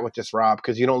where we're at with this, Rob,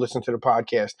 because you don't listen to the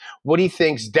podcast. Woody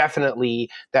thinks definitely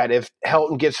that if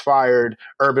Helton gets fired,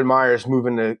 Urban Meyer's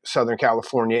moving to Southern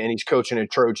California and he's coaching the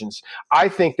Trojans. I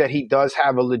think that he does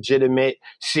have a legitimate,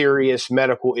 serious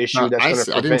medical issue that's going to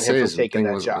prevent him from taking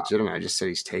that job. Legitimate. I just said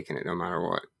he's taking it no matter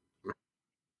what.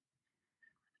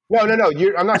 No.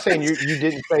 I'm not saying you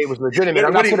didn't say it was legitimate.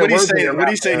 I'm not putting words in. What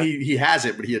he's saying, he has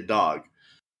it, but he a dog.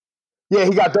 Yeah,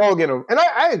 he got dog in him. And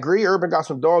I agree, Urban got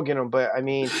some dog in him. But, I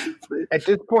mean, at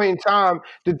this point in time,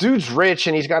 the dude's rich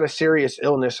and he's got a serious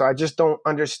illness. So I just don't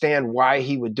understand why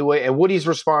he would do it. And Woody's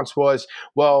response was,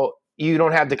 well, you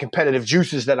don't have the competitive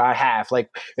juices that I have. And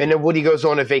then Woody goes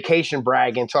on a vacation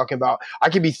bragging, talking about, I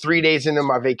could be 3 days into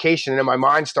my vacation and then my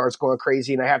mind starts going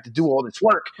crazy and I have to do all this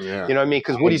work. Yeah. You know what I mean?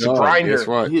 Because Woody's a grinder. Guess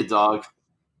what? He's a dog.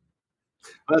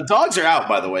 Dogs are out,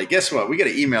 by the way. Guess what? We got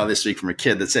an email this week from a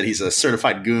kid that said he's a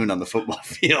certified goon on the football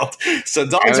field. So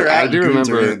dogs are out. I do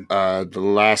remember the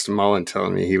last Mullen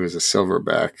telling me he was a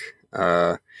silverback,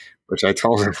 which I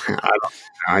told him.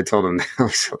 I told him that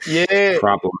was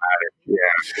problematic.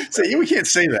 Yeah. So we can't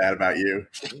say that about you.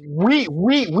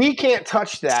 We can't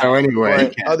touch that. So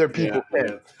anyway, other people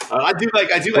can. I do like.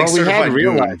 Well, we had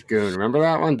Real Life Goon. Remember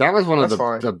that one? That was one of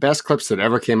the best clips that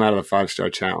ever came out of the 5-Star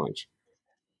Challenge.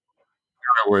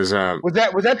 Was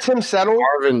that Tim Settle?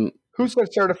 Marvin, who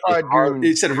said certified goon?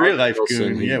 He said Real Life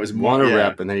Goon. Yeah, it was one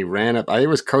rep, and then he ran up. It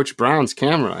was Coach Brown's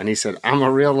camera, and he said, "I'm a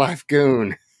real life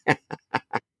goon."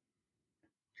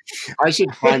 I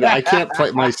should find it. I can't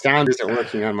play. My sound isn't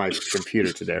working on my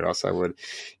computer today, or else I would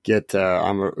get.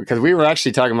 Because we were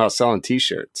actually talking about selling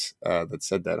T-shirts that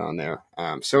said that on there.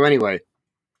 So anyway,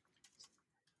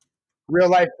 Real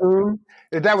Life Goon.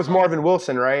 That was Marvin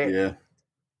Wilson, right? Yeah.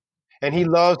 And he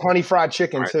loves honey fried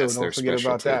chicken, too. Don't forget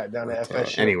about that down at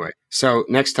FSU. Anyway, so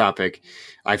next topic.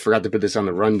 I forgot to put this on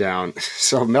the rundown.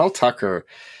 So Mel Tucker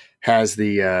has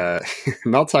the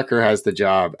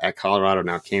job at Colorado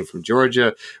now. Came from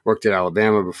Georgia, worked at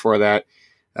Alabama before that.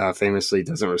 Famously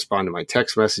doesn't respond to my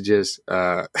text messages.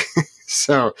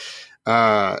 So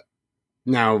now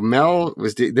Mel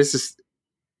was – this is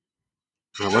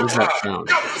 – what does that sound?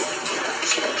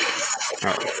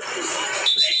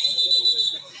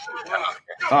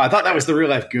 Oh, I thought that was the Real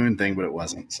Life Goon thing, but it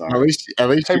wasn't. Sorry. At least. Hey,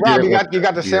 Rob, you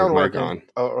got the sound working on.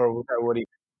 Or what do you?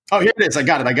 Oh, here it is. I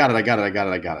got it.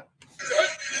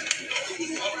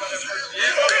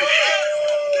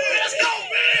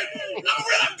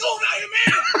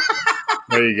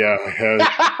 There you go.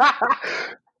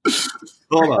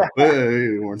 Hold on.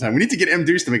 Wait, one more time. We need to get M.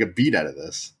 Deuce to make a beat out of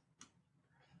this.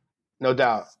 No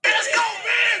doubt.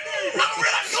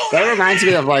 That reminds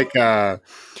me of like the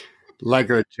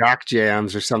jock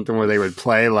jams or something where they would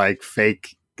play like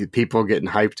fake people getting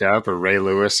hyped up, or Ray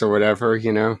Lewis or whatever,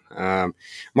 you know.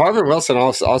 Marvin Wilson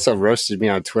also roasted me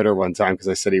on Twitter one time because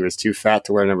I said he was too fat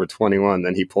to wear number 21.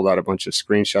 Then he pulled out a bunch of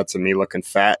screenshots of me looking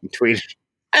fat and tweeted.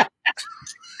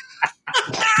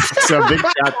 So big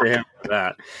shout to him for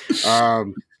that.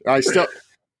 I just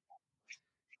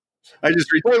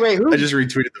retweeted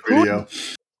the video.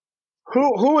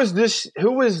 Who is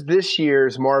this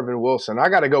year's Marvin Wilson? I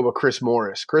got to go with Chris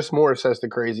Morris. Chris Morris has the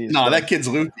craziest. No, that kid's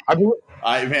loopy. I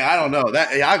don't know.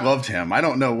 I loved him. I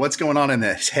don't know what's going on in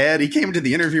his head. He came into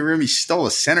the interview room. He stole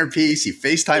a centerpiece. He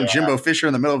FaceTimed Jimbo Fisher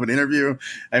in the middle of an interview.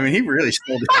 I mean, he really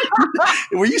stole it.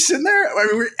 Were you sitting there? I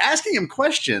mean, we're asking him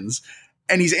questions,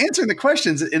 and he's answering the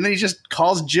questions, and then he just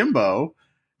calls Jimbo.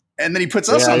 And then he puts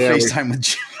us on FaceTime with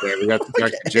Jimbo. Yeah, we got to talk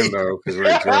to Jimbo because we're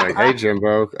like, "Hey,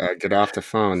 Jimbo, get off the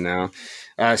phone now."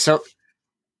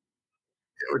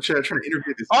 We're trying to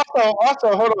interview this.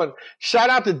 Also, hold on. Shout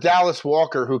out to Dallas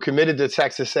Walker, who committed to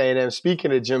Texas A&M.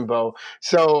 Speaking of Jimbo,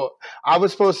 so I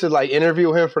was supposed to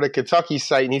interview him for the Kentucky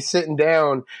site, and he's sitting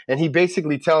down, and he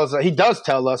basically tells us, he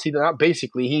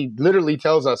literally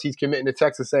tells us he's committing to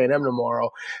Texas A&M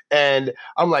tomorrow. And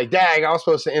I'm like, dang, I was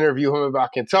supposed to interview him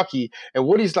about Kentucky. And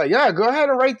Woody's like, yeah, go ahead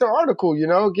and write the article.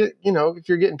 If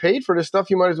you're getting paid for this stuff,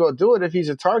 you might as well do it. If he's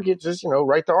a target, just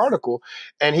write the article.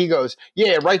 And he goes,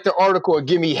 yeah, write the article and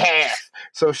give me half.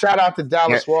 So shout out to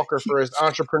Dallas Walker for his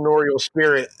entrepreneurial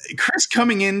spirit. Chris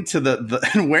coming into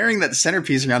the wearing that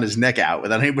centerpiece around his neck out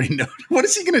without anybody knowing. What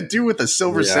is he going to do with a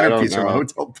silver centerpiece from a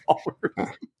hotel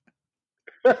ballroom?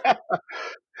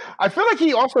 I feel like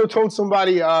he also told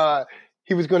somebody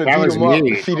he was going to beat him up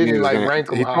if he didn't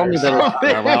rank him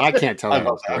higher. Well, I can't tell that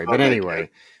whole story. But anyway,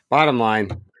 bottom line,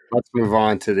 let's move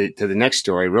on to the next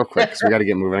story real quick because we got to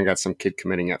get moving. I got some kid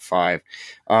committing at 5.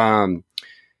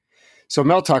 So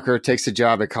Mel Tucker takes a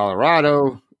job at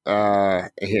Colorado. Of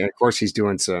course, he's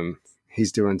doing some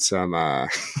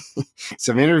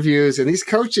some interviews. And these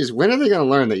coaches, when are they going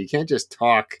to learn that you can't just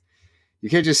talk? You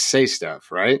can't just say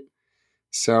stuff, right?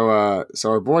 So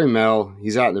our boy Mel,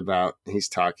 he's out and about. He's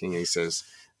talking. And he says,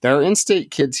 there are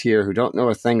in-state kids here who don't know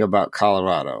a thing about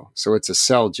Colorado. So it's a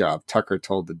sell job, Tucker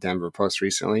told the Denver Post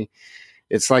recently.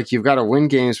 It's like you've got to win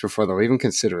games before they'll even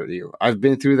consider you. I've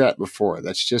been through that before.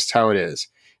 That's just how it is.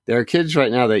 There are kids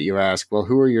right now that you ask, well,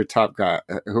 who are your top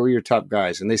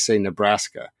guys? And they say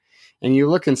Nebraska. And you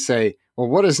look and say, well,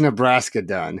 what has Nebraska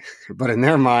done? But in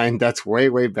their mind, that's way,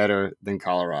 way better than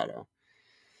Colorado.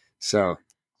 So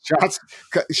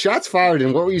shots fired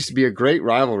in what used to be a great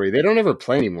rivalry. They don't ever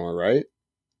play anymore, right?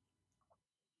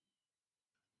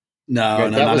 No,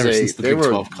 not ever since the Big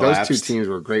 12 collapsed. Those 2 teams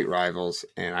were great rivals,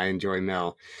 and I enjoy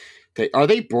Mel. Are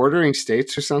they bordering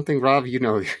states or something, Rob? You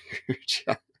know your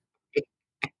job.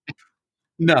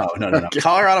 No. Okay.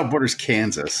 Colorado borders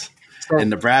Kansas, and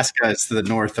Nebraska is to the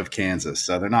north of Kansas.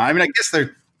 So they're not. I mean, I guess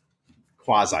they're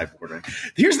quasi-bordering.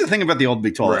 Here's the thing about the old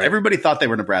Big 12. Right. Everybody thought they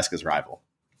were Nebraska's rival.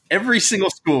 Every single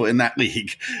school in that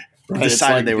league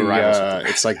decided they were rivals.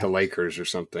 It's like the Lakers or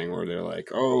something where they're like,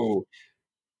 oh.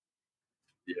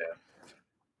 Yeah.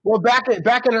 Well, back in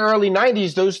the early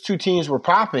 90s, those 2 teams were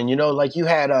popping. You know, like you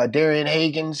had Darian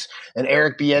Higgins and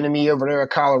Eric Bieniemy over there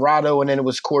at Colorado, and then it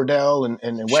was Cordell and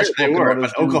Westbrook. Sure, they were,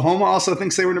 but Oklahoma also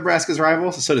thinks they were Nebraska's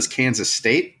rival. So does Kansas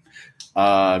State,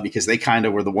 because they kind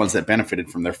of were the ones that benefited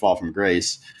from their fall from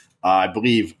grace. I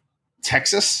believe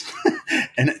Texas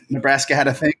and Nebraska had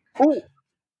a thing. Ooh.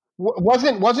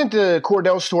 Wasn't the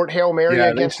Cordell Stewart Hail Mary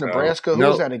against Nebraska? Who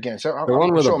was that against? The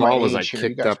one where the ball was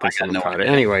kicked up or something.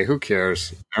 Anyway, who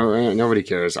cares? Nobody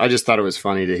cares. I just thought it was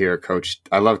funny to hear a coach.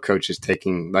 I love coaches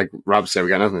taking, like Rob said, we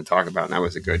got nothing to talk about, and that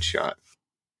was a good shot.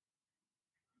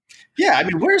 Yeah, I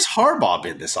mean, where's Harbaugh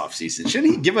been this offseason?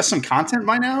 Shouldn't he give us some content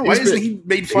by now? Why isn't he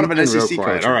made fun of an SEC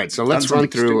coach? All right, so let's run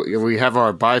through. We have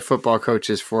our by football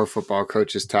coaches, for football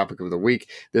coaches topic of the week.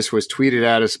 This was tweeted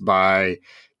at us by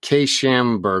K.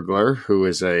 Schambergler, who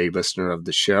is a listener of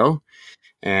the show,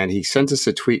 and he sent us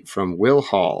a tweet from Will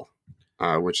Hall,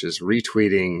 which is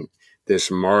retweeting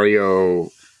this Mario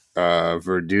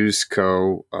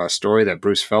Verduzco story that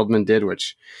Bruce Feldman did,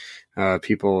 which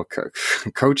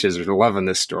coaches are loving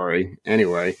this story.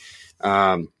 Anyway,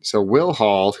 so Will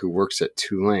Hall, who works at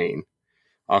Tulane,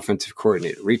 offensive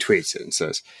coordinator, retweets it and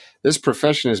says, this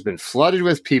profession has been flooded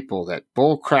with people that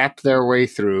bull crap their way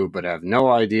through but have no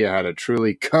idea how to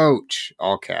truly coach,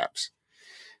 all caps.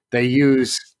 They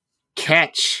use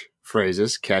catch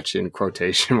phrases, catch in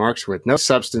quotation marks, with no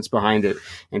substance behind it,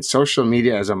 and social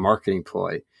media as a marketing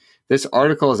ploy. This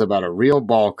article is about a real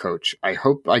ball coach. I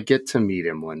hope I get to meet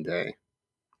him one day.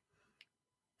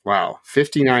 Wow.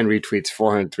 59 retweets,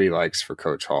 403 likes for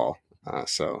Coach Hall.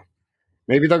 So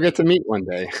maybe they'll get to meet one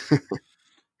day.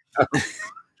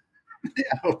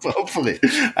 Yeah, hopefully.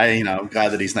 I'm glad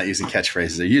that he's not using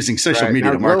catchphrases. They're using social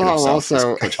media to market himself.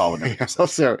 Also, Coach Hall would never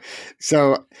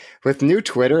so with new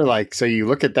Twitter, so you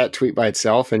look at that tweet by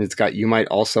itself, and it's got "you might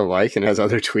also like" and has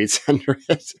other tweets under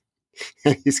it.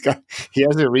 And he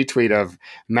has a retweet of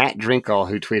Matt Drinkall,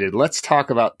 who tweeted, "Let's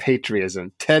talk about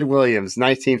patriotism. Ted Williams,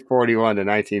 1941 to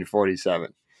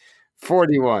 1947.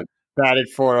 41, batted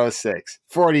 .406.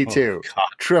 42,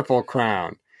 Triple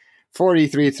Crown.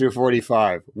 43 through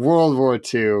 45, World War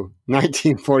II,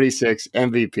 1946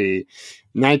 MVP,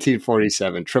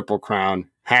 1947 Triple Crown,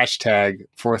 hashtag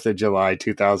 4th of July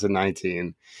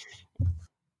 2019.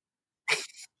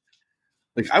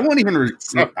 I won't even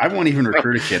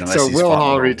recruit a kid unless he's Will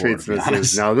Hall retweets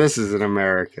this. Now this is an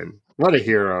American. What a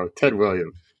hero, Ted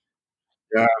Williams.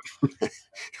 Yeah. Who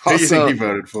do you think he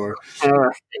voted for?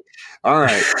 All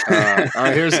right.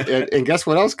 And guess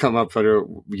what else come up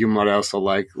that you might also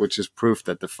like, which is proof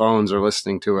that the phones are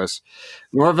listening to us.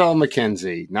 Norvell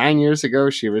McKenzie. 9 years ago,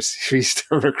 she received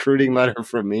a recruiting letter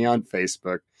from me on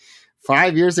Facebook.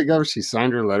 5 years ago, she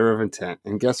signed her letter of intent.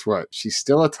 And guess what? She's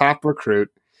still a top recruit,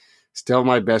 still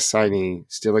my best signee,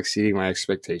 still exceeding my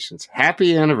expectations.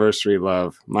 Happy anniversary,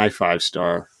 love. My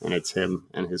 5-star. And it's him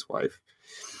and his wife.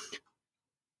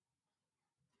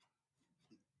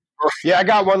 Yeah, I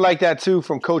got one like that too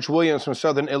from Coach Williams from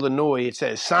Southern Illinois. It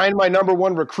says, sign my number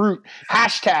 1 recruit,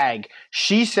 hashtag,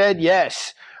 she said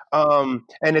yes. And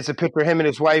it's a picture of him and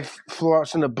his wife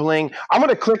flossing the bling. I'm going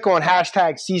to click on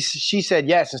hashtag she said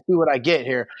yes and see what I get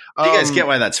here. You guys get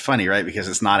why that's funny, right? Because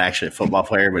it's not actually a football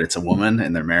player, but it's a woman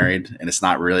and they're married, and it's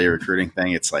not really a recruiting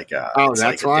thing. It's like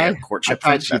that's why a courtship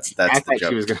thing. That's the joke.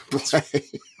 She was going to play.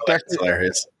 That's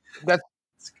hilarious. That's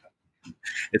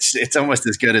it's almost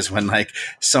as good as when like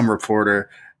some reporter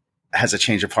has a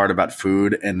change of heart about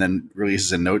food and then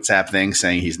releases a notes app thing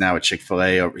saying he's now a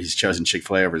Chick-fil-A or he's chosen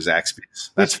Chick-fil-A over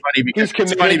Zaxby's. That's funny because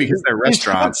they're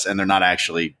restaurants and they're not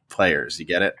actually players. You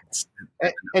get it?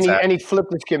 And he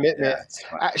flipped his commitment.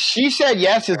 Yeah, she said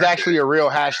yes is actually a real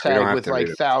hashtag with like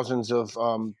thousands of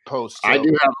posts. So I do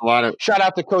have a lot of shout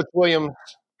out to Coach Williams.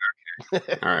 All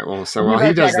right. Well, so while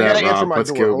he does that, Rob,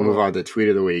 let's move on to tweet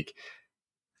of the week.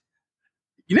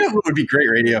 You know who would be great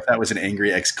radio if that was an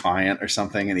angry ex-client or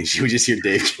something, and we just hear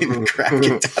Dave getting the crap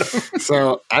kicked out of him.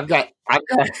 So I've got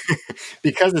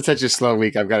because it's such a slow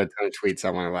week, I've got a ton of tweets I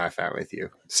want to laugh at with you.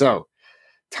 So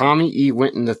Tommy E.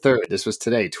 Winton III, this was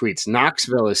today, tweets,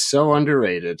 Knoxville is so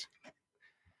underrated,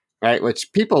 right?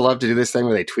 Which people love to do this thing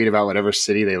where they tweet about whatever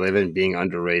city they live in being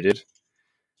underrated.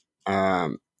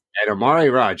 And Amari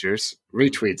Rogers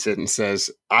retweets it and says,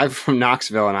 I'm from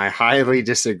Knoxville and I highly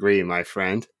disagree, my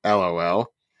friend. LOL.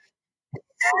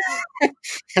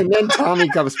 And then Tommy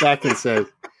comes back and says,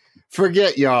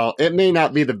 forget y'all. It may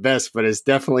not be the best, but it's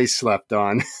definitely slept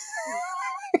on.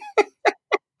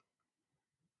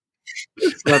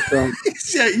 Slept on.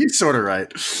 Yeah, you're sort of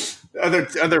right. Are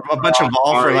there a bunch of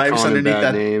Vol for Lives underneath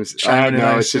that? Names. I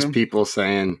know, it's just people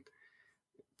saying,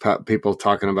 people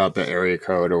talking about the area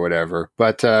code or whatever.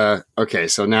 But, okay,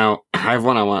 so now I have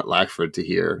one I want Lackford to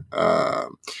hear.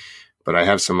 But I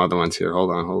have some other ones here.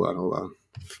 Hold on.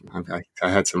 I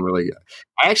had some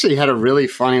I actually had a really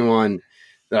funny one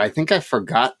that I think I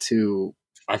forgot to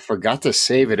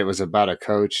save it. It was about a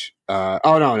coach.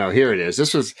 No, here it is.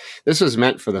 This was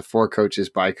meant for the for coaches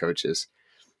by coaches.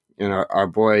 You know, our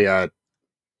boy, I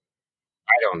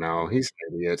don't know. He's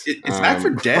an idiot. Is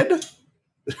Lackford dead?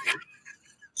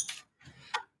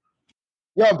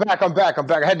 Yo, I'm back.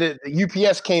 I had the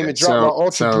UPS came and dropped my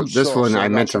Ultra Boost. So this one I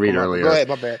meant to read earlier. Go ahead,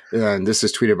 my bad. And this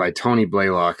is tweeted by Tony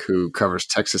Blaylock, who covers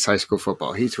Texas high school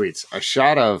football. He tweets a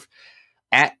shot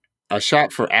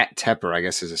for at Tepper, I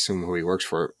guess is assumed who he works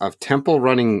for, of Temple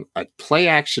running a play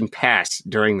action pass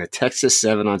during the Texas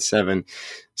 7-on-7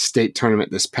 state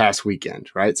tournament this past weekend.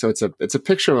 Right, so it's a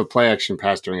picture of a play action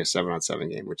pass during a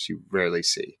 7-on-7 game, which you rarely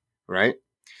see. Right,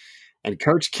 and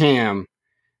Coach Cam,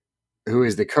 who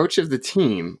is the coach of the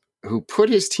team, who put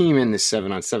his team in this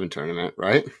 7-on-7 tournament,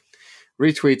 right?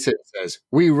 Retweets it and says,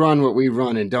 we run what we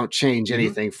run and don't change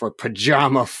anything for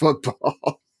pajama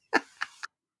football.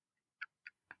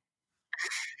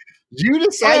 You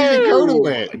decided to go to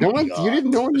it. No one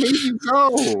made you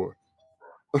go.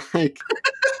 Like,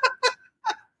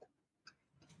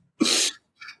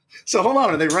 so hold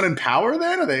on, are they running power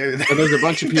then? Are they? There's a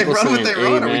bunch of people saying,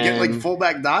 Are we getting like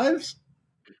fullback dives?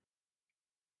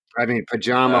 I mean,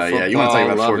 pajama football. Yeah, you want to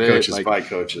talk about for coaches like, by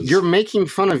coaches. You're making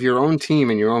fun of your own team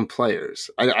and your own players.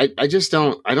 I just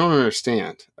don't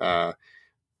understand.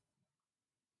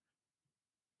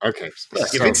 Okay.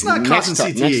 Look, if it's not Cotton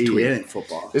CTE, it ain't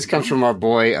football. This comes from our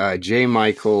boy, J.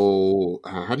 Michael.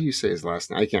 How do you say his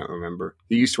last name? I can't remember.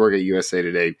 He used to work at USA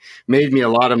Today. Made me a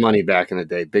lot of money back in the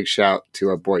day. Big shout to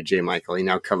our boy, J. Michael. He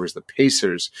now covers the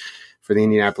Pacers for the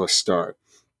Indianapolis Star.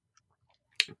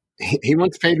 He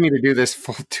once paid me to do this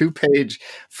full 2-page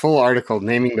full article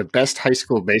naming the best high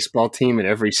school baseball team in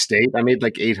every state. I made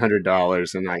like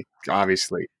 $800, and I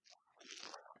obviously,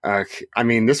 I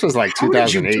mean, this was like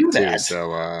 2008 too.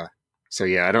 So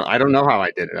yeah, I don't know how I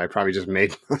did it. I probably just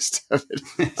made most of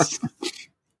it.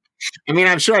 I mean,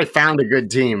 I'm sure I found a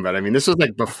good team, but I mean, this was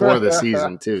like before the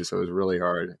season too, so it was really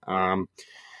hard.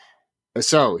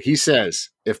 So he says,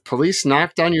 if police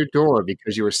knocked on your door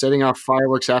because you were setting off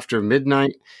fireworks after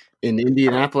midnight in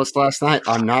Indianapolis last night,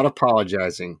 I'm not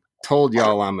apologizing. Told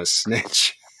y'all I'm a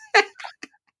snitch.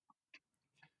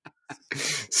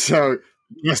 So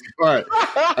guess what?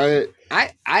 I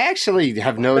actually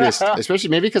have noticed, especially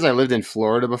maybe because I lived in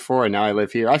Florida before and now I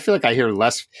live here. I feel like I hear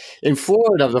less in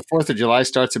Florida. The 4th of July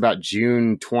starts about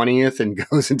June 20th and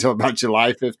goes until about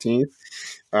July 15th.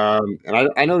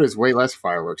 And I noticed way less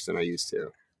fireworks than I used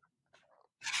to.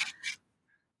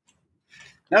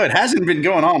 No, it hasn't been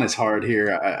going on as hard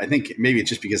here. I think maybe it's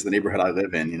just because the neighborhood I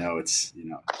live in, it's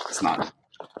not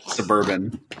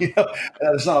suburban.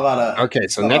 There's not a lot of. Okay,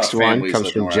 so next one comes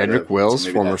from Jedrick Wills,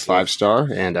 former 5-star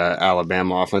and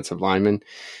Alabama offensive lineman.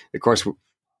 Of course,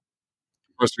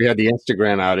 we had the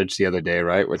Instagram outage the other day,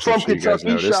 right? Which I'm sure you guys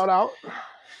noticed. Shout out.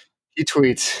 He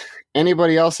tweets,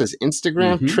 "Anybody else is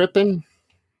Instagram tripping?"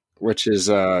 which is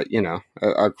a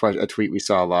tweet we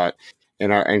saw a lot.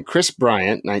 And Chris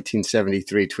Bryant,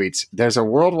 1973, tweets, "There's a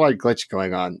worldwide glitch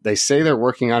going on. They say they're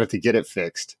working on it to get it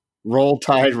fixed. Roll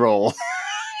Tide, roll."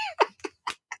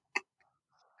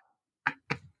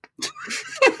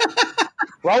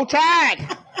 Roll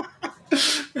Tide.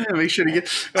 Yeah, make sure to get.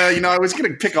 I was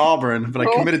going to pick Auburn, but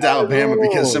I committed to Alabama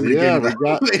because somebody gave me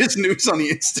the latest news on the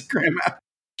Instagram app.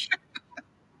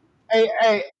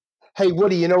 Hey,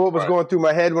 Woody, you know what was going through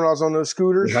my head when I was on those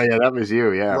scooters? Oh, yeah, that was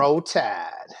you, yeah. Roll Tide.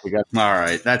 All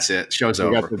right, that's it. Show's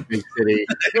over. We got the big city.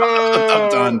 I'm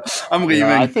done. I'm leaving.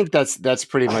 I think that's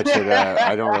pretty much it.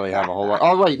 I don't really have a whole lot.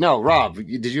 Oh, wait, no, Rob,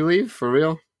 did you leave for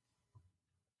real?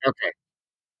 Okay.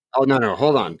 Oh, no,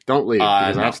 hold on. Don't leave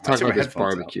because I have to talk about this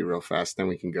barbecue real fast, then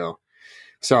we can go.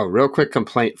 So, real quick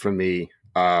complaint from me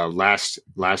last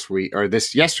week or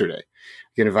yesterday.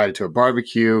 Get invited to a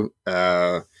barbecue.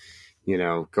 Go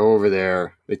over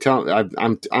there. They tell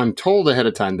I'm told ahead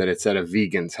of time that it's at a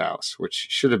vegan's house, which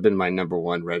should have been my number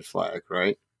one red flag,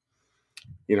 right?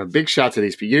 Big shout to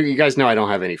these people. You guys know I don't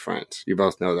have any friends. You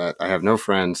both know that I have no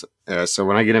friends. So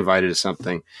when I get invited to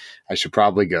something, I should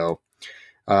probably go.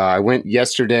 I went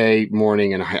yesterday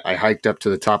morning and I hiked up to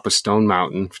the top of Stone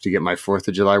Mountain to get my 4th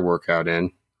of July workout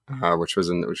in, which was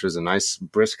a nice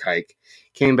brisk hike.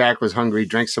 Came back, was hungry,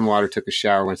 drank some water, took a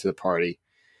shower, went to the party.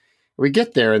 We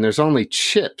get there and there's only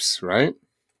chips, right?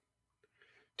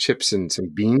 Chips and some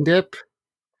bean dip.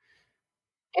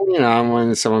 And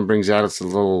when someone brings out it's a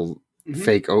little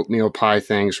fake oatmeal pie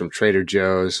things from Trader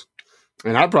Joe's.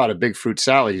 And I brought a big fruit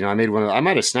salad. I made I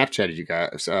might have Snapchatted you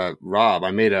guys, Rob.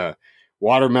 I made a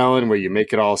watermelon where you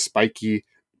make it all spiky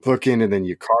looking and then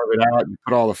you carve it out and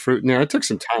put all the fruit in there. I took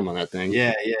some time on that thing.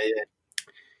 Yeah.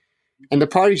 And the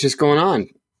party's just going on.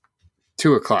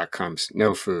 2:00 comes,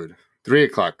 no food.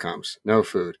 3:00 comes, no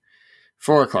food.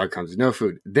 4:00 comes, no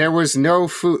food. There was no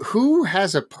food. Who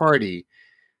has a party?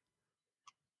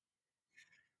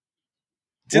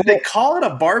 Did they call it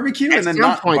a barbecue and then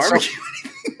not barbecue?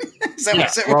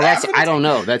 I don't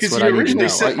know. That's what I need to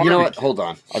know. You know what? Hold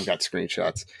on. I've got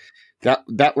screenshots.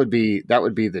 That would be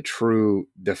the true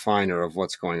definer of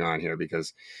what's going on here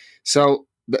because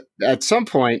at some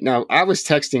point now I was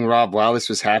texting Rob while this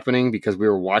was happening because we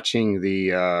were watching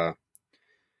the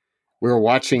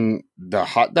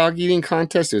hot dog eating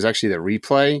contest. It was actually the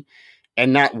replay,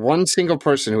 and not one single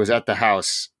person who was at the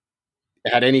house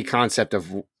had any concept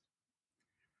of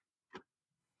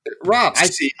Rob.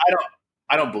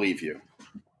 I don't believe you.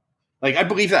 Like, I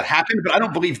believe that happened, but I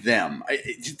don't believe them.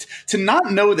 To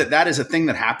not know that is a thing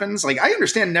that happens, like, I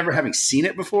understand never having seen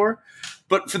it before,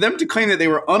 but for them to claim that they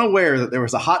were unaware that there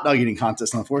was a hot dog eating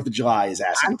contest on the 4th of July is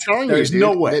asinine. I'm telling you, there's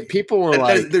no way. People were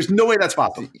there's no way that's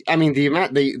possible. I mean,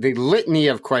 the litany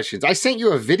of questions. I sent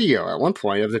you a video at one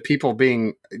point of the people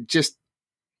being just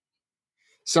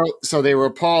so they were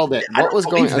appalled at what was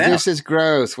going on. This is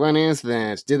gross. When is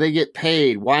this? Do they get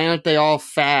paid? Why aren't they all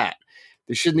fat?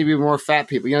 There shouldn't be more fat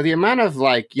people. The amount of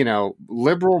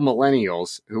liberal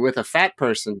millennials who with a fat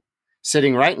person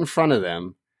sitting right in front of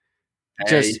them,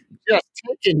 just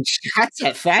taking shots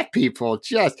at fat people.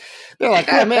 They're like,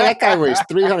 oh man, that guy weighs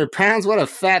 300 pounds. What a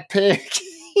fat pig.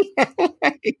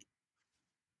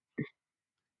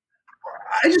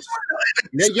 I just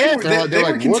want to know. They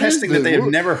were contesting that they have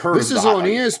never heard of. This is on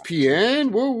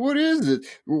ESPN. Well, what is it?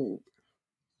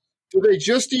 Do they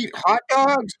just eat hot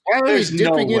dogs? Why are they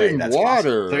dipping it in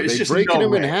water? Are they breaking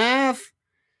them in half?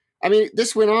 I mean,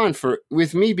 this went on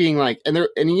with me being like, and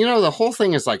the whole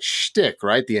thing is like shtick,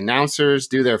 right? The announcers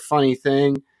do their funny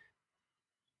thing.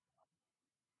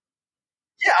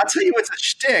 Yeah, I'll tell you what's a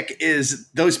shtick is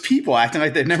those people acting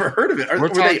like they've never heard of it. Were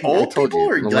they old people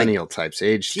or millennial types,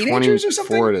 age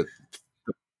 24 to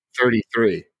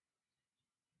 33?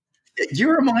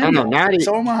 You're a millennial.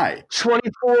 So am I.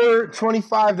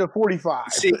 25 to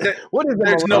 45. See, what is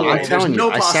that? I'm telling you,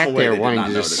 I sat there wanting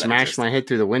to just smash my head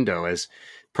through the window as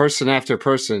person after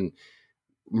person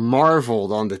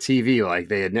marveled on the TV like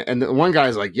they had. And the one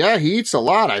guy's like, yeah, he eats a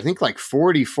lot. I think like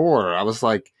 44. I was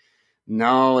like,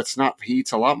 no, it's not. He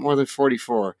eats a lot more than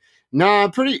 44. No,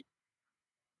 I'm pretty.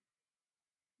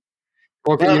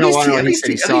 Well, you know what? At least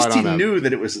he knew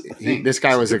that it was. This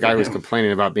guy was a guy who was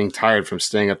complaining about being tired from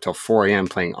staying up till 4 a.m.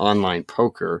 playing online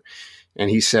poker. And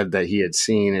he said that he had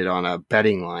seen it on a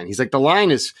betting line. He's like, the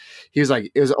line is, he was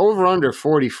like, it was over under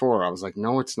 44. I was like,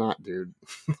 no, it's not, dude.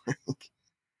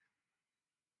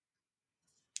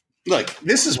 Look,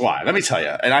 this is why. Let me tell you.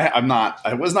 And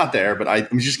I was not there, but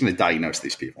I'm just going to diagnose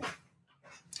these people.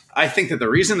 I think that the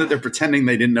reason that they're pretending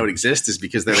they didn't know it exists is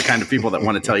because they're the kind of people that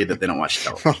want to tell you that they don't watch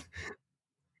television.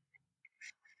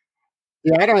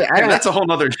 Yeah, I don't. That's a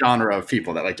whole other genre of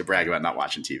people that like to brag about not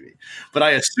watching TV. But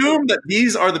I assume that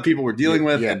these are the people we're dealing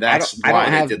with, and that's why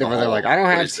they did the whole. They're like, I don't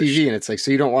have TV, and it's like,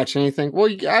 so you don't watch anything? Well,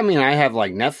 I mean, I have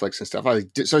like Netflix and stuff. I was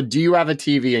like, so do you have a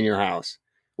TV in your house?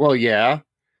 Well, yeah.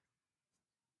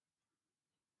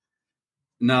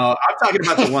 No, I'm talking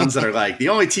about the ones that are like, the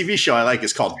only TV show I like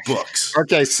is called Books.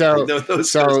 Okay, so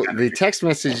the text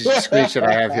message screenshot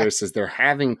I have here says they're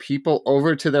having people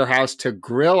over to their house to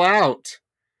grill out.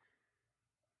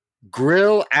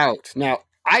 Grill out. Now,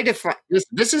 I define this.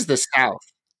 This is the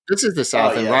South. This is the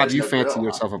South, and Rob, you fancy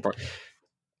yourself a bar.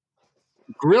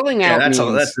 Grilling out means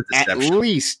at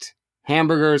least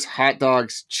hamburgers, hot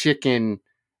dogs, chicken,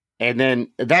 and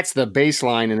then that's the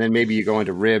baseline, and then maybe you go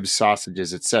into ribs,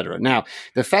 sausages, etc. Now,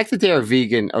 the fact that they are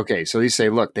vegan, okay, so you say,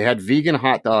 look, they had vegan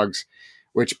hot dogs,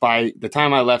 which by the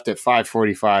time I left at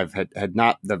 5:45 had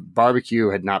not, the barbecue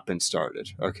had not been started.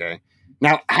 Okay,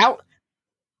 now how?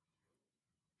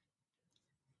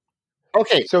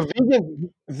 Okay, so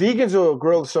vegans will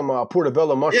grill some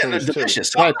portobello mushrooms. Yeah, they're delicious.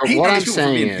 Too. Right, but what I'm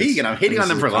saying is, vegan. I'm hating on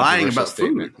them for lying about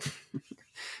food.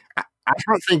 I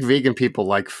don't think vegan people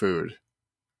like food.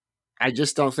 I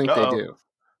just don't think they do.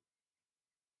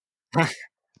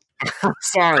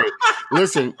 Sorry.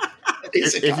 Listen,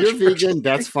 if you're vegan,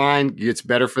 that's fine. It's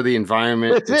better for the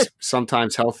environment. It's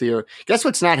sometimes healthier. Guess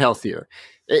what's not healthier?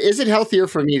 Is it healthier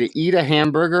for me to eat a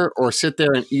hamburger or sit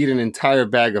there and eat an entire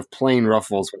bag of plain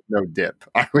Ruffles with no dip?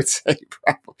 I would say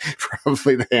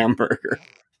probably the hamburger.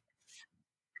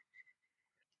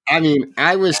 I mean,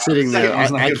 I was sitting there.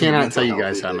 I cannot tell you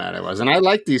guys how mad I was. And I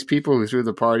like these people who threw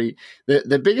the party.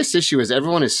 The biggest issue is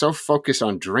everyone is so focused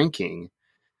on drinking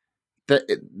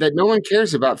that no one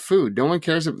cares about food. No one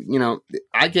cares.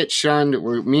 I get shunned.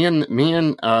 Me and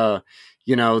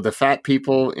the fat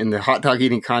people in the hot dog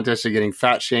eating contest are getting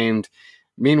fat shamed.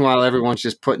 Meanwhile, everyone's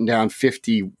just putting down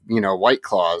 50, White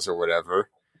Claws or whatever.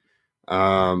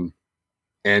 And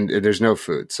there's no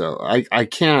food. So I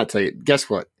cannot tell you. Guess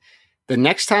what? The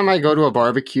next time I go to a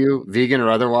barbecue, vegan or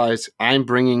otherwise, I'm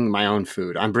bringing my own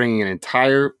food. I'm bringing an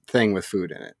entire thing with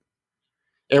food in it.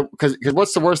 Because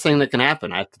what's the worst thing that can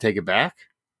happen? I have to take it back?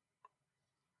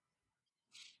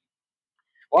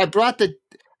 Well, I brought the...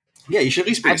 Yeah, you should at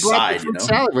least bring a side,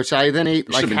 salad, which I then ate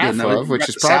like half of, which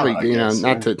is probably,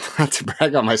 not to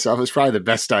brag on myself, it's probably the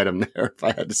best item there, if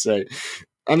I had to say.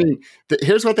 I mean,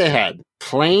 here's what they had.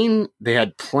 They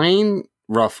had plain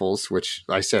Ruffles, which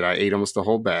I said I ate almost the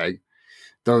whole bag.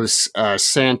 Those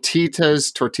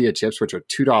Santitas tortilla chips, which are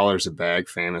 $2 a bag,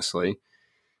 famously.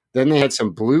 Then they had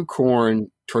some blue corn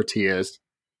tortillas.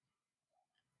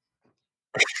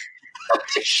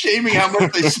 Shaming how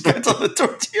much they spent on the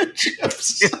tortilla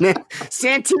chips.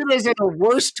 Santitas are the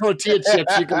worst tortilla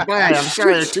chips you can buy. I'm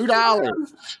sorry, they're $2. Are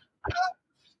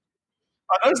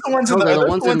those the ones? They're the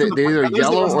ones they're either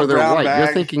yellow or they're white. Bag?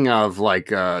 You're thinking of like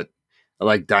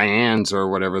Diane's or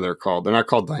whatever they're called. They're not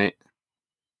called Diane.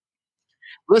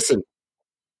 Listen,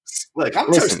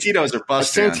 Tostitos are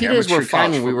busted. Santitas were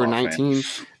fine when we were 19.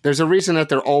 There's a reason that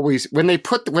they're always when they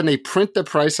print the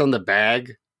price on the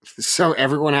bag, so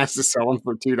everyone has to sell them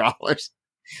for $2.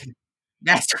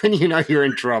 That's when you know you're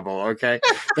in trouble. Okay,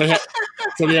 they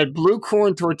had blue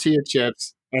corn tortilla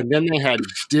chips, and then they had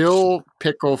dill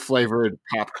pickle flavored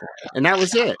popcorn, and that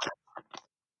was it.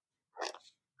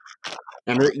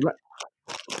 And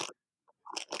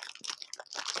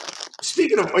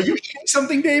speaking of, are you eating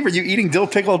something, Dave? Are you eating dill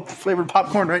pickle flavored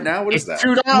popcorn right now? What is that?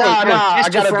 $2. No, I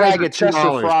got a bag of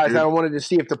Chester fries. Dude. I wanted to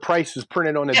see if the price was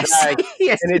printed on the bag.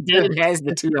 Yes, and it has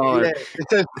the $2. Yeah, it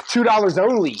says $2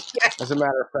 only, as a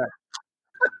matter of fact.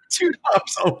 $2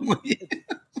 only.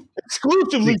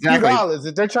 Exclusively $2.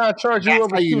 If they're trying to charge you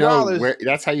over $2,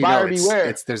 that's how you know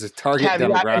there's a target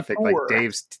demographic like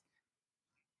Dave's.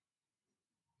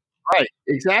 Right,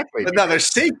 exactly. But no, they're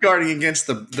safeguarding against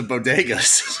the bodegas.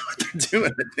 That's what they're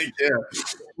doing. Yeah.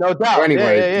 No doubt. Well,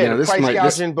 anyway, this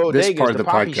part of the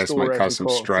podcast might cause some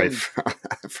strife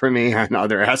for me on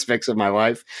other aspects of my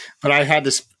life. But I had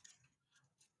to.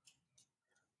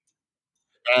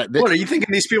 What are you thinking?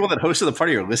 These people that hosted the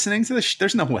party are listening to this?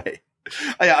 There's no way.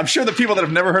 I'm sure the people that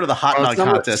have never heard of the hot dog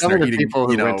contest and are eating, people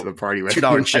who went to the party with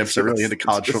 $2 chips are really into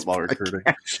college football recruiting.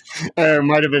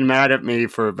 Might have been mad at me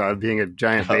for being a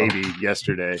giant baby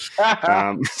yesterday.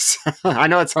 So, I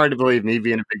know it's hard to believe me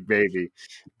being a big baby,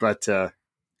 but yeah.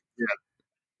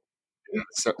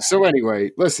 So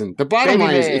anyway, listen. The bottom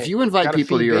line is, if you invite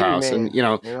people to your house, and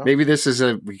maybe this is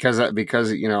because I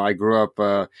grew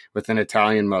up with an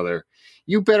Italian mother.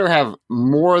 You better have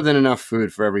more than enough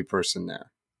food for every person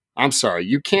there. I'm sorry.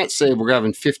 You can't say we're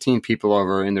having 15 people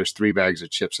over and there's 3 bags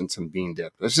of chips and some bean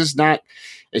dip. It's just not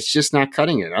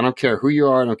cutting it. I don't care who you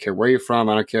are. I don't care where you're from.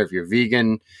 I don't care if you're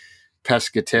vegan,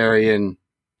 pescatarian,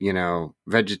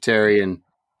 vegetarian,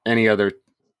 any other.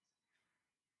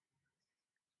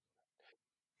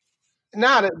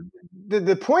 Now,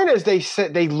 the point is they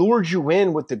said they lured you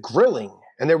in with the grilling,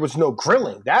 and there was no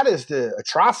grilling. That is the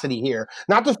atrocity here.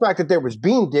 Not the fact that there was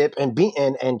bean dip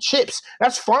and chips.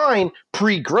 That's fine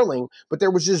pre-grilling, but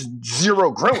there was just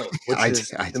zero grilling, which is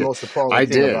the most appalling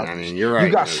thing about this. I mean, you're right.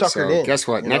 You got suckered in. Guess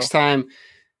what? Next time,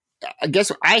 I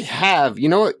guess I have. You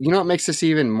know what makes this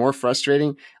even more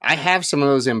frustrating? I have some of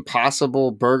those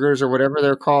Impossible burgers or whatever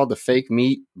they're called, the fake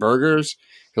meat burgers,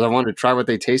 because I wanted to try what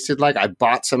they tasted like. I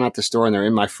bought some at the store and they're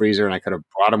in my freezer, and I could have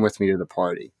brought them with me to the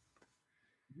party.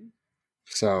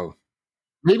 So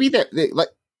maybe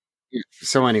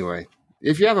so anyway,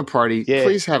 if you have a party,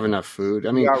 please have enough food.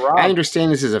 I mean, I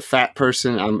understand this is a fat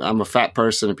person. I'm a fat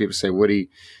person, and people say, Woody,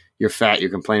 you're fat. You're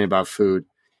complaining about food.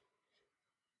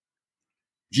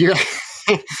 You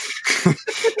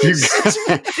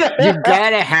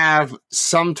gotta have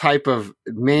some type of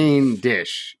main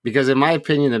dish, because in my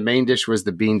opinion, the main dish was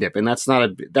the bean dip, and that's a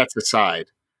side.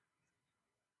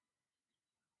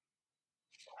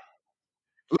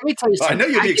 Let me tell you something. I know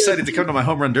you'll be excited to come to my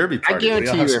home run derby party. I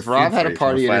guarantee you, if Rob had a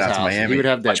party at his house, he would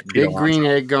have that big green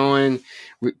egg going.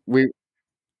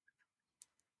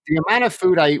 The amount of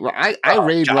food I eat, I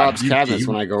raid Rob's cabinets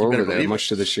when I go over there, much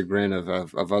to the chagrin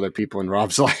of other people in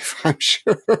Rob's life, I'm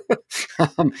sure.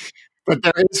 But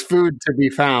there is food to be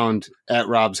found at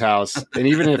Rob's house. And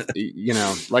even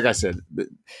if, like I said,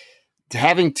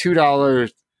 having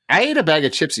 $2, I ate a bag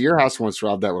of chips at your house once,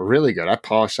 Rob, that were really good. I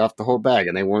polished off the whole bag,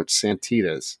 and they weren't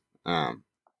Santitas. Hey,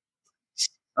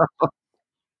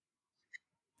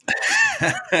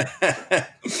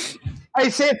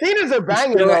 Santitas are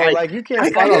banging though. Like you can't. I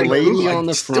got a lady on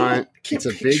the front. It's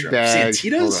a big bag.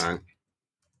 Santitas? Hold on.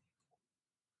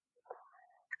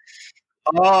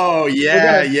 Oh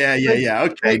yeah.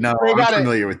 Okay, no, I'm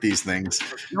familiar with these things.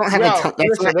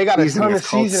 They got a ton of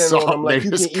seasoning on them. Like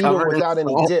you can eat them without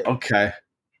any dip. Okay.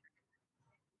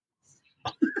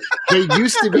 They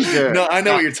used to be good. No, I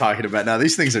know what you're talking about. Now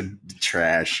these things are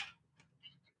trash.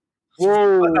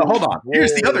 Whoa! No, hold on.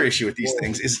 Here's the other issue with these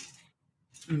things is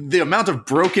the amount of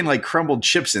broken, like crumbled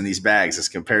chips in these bags as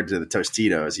compared to the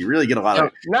Tostitos. You really get a lot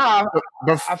of. I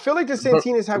feel like the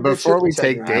Santinas have. Before we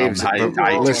take Dave's,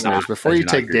 listeners, before you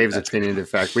take Dave's opinion, in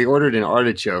fact, we ordered an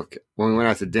artichoke when we went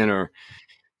out to dinner,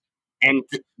 and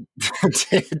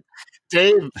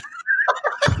Dave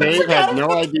had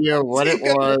no idea what it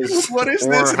was or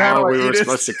how we were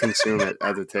supposed to consume it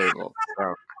at the table.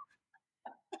 So.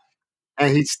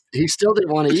 And he still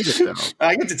didn't want to eat it, though.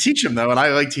 I get to teach him, though, and I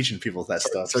like teaching people that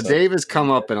stuff. So Dave has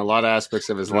come up in a lot of aspects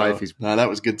of his life. That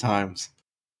was good times.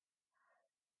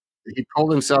 He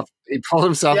pulled himself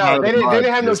out of they didn't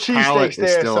have no cheesesteaks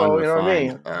there, so you know what I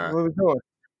mean? What are we doing?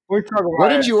 We're talking about what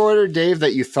did you order, Dave,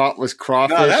 that you thought was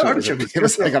crawfish? No, that artichoke it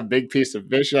was like a big piece of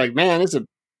fish. You're like, man, it's a...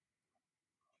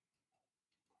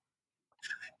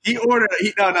 He ordered.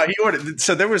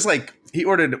 So there was what he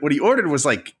ordered was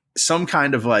like some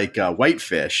kind of like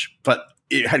whitefish, but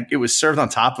it was served on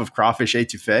top of crawfish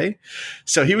etouffee.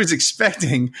 So he was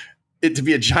expecting it to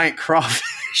be a giant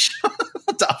crawfish on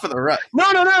top of the rice. No.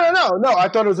 I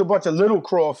thought it was a bunch of little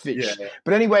crawfish. Yeah.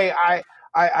 But anyway,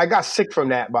 I got sick from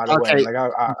that, by the way. Like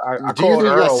I do you think you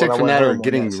got sick from that or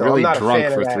getting really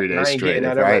drunk for 3 days straight?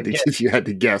 If you had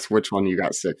to guess which one you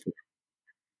got sick from.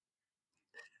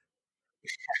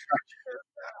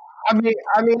 I mean,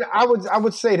 I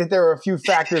would say that there are a few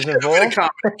factors involved. A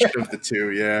combination of the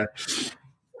two, yeah.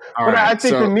 But I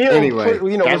think the meal,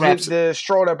 was the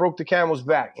straw that broke the camel's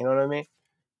back. You know what I mean?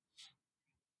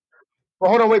 Well,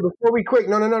 hold on, wait. Before we quit,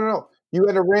 no. You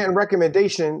had a rant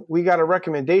recommendation. We got a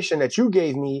recommendation that you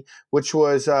gave me, which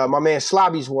was my man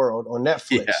Slobby's World on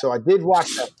Netflix. Yeah. So I did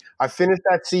watch that. I finished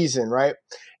that season, right?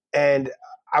 And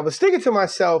I was thinking to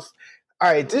myself,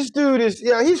 all right, this dude is,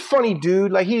 he's funny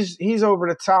dude. Like he's over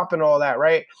the top and all that,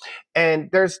 right?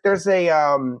 And there's a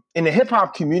in the hip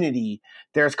hop community,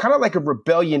 there's kind of like a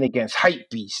rebellion against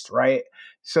Hypebeast, right?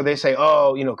 So they say,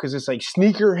 because it's like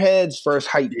sneakerheads versus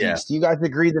Hypebeast. Do you guys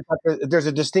agree that there's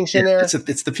a distinction there?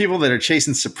 It's the people that are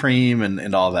chasing Supreme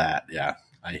and all that. Yeah.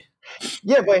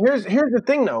 Yeah, but here's the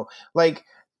thing though. Like,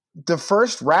 the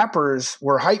first rappers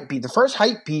were Hypebeast. The first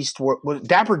Hypebeast was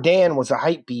Dapper Dan was a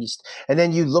Hypebeast. And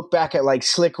then you look back at like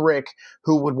Slick Rick,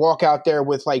 who would walk out there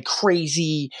with like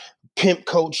crazy pimp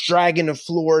coats dragging the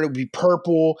floor. It would be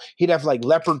purple. He'd have like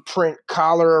leopard print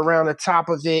collar around the top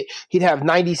of it. He'd have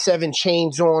 97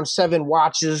 chains on, 7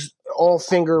 watches all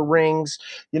finger rings,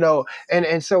 you know,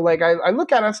 and so like I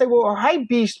look at it, I say, well, Hype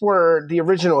Beast were the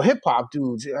original hip hop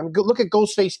dudes. I mean, look at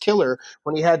Ghostface Killer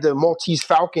when he had the Maltese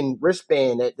Falcon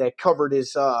wristband that covered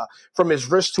his from his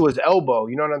wrist to his elbow.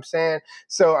 You know what I'm saying?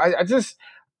 So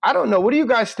I don't know. What do you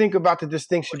guys think about the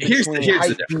distinction between here's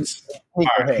the difference. All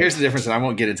right, here's the difference, and I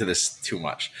won't get into this too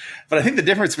much. But I think the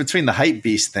difference between the Hype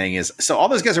Beast thing is, so all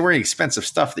those guys are wearing expensive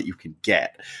stuff that you can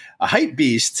get. A Hype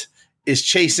Beast is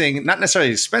chasing not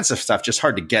necessarily expensive stuff, just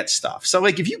hard to get stuff. So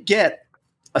like if you get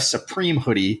a Supreme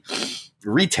hoodie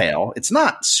retail, it's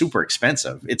not super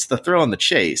expensive. It's the thrill and the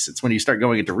chase. It's when you start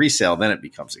going into resale, then it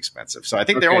becomes expensive. So I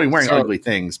think they're only wearing ugly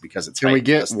things because it's. Can we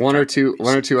get one or two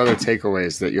other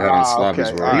takeaways that you have in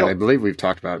Slobby's World? I believe we've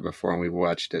talked about it before and we've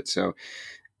watched it. So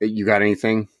you got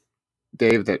anything,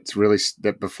 Dave? That's really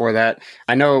that before that.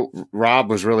 I know Rob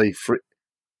was really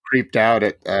creeped out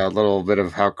at a little bit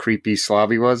of how creepy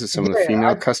Slobby was at some of the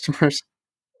female customers.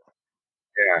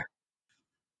 Yeah.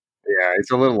 Yeah,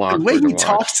 it's a little awkward. The way he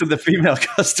talks to the female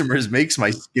customers makes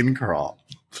my skin crawl.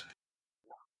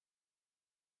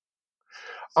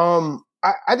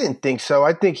 I didn't think so.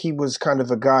 I think he was kind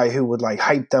of a guy who would like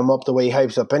hype them up the way he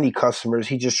hypes up any customers.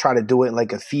 He just tried to do it in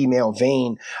like a female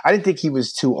vein. I didn't think he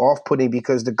was too off-putting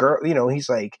because the girl, you know, he's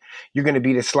like, you're going to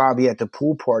be the Slobby at the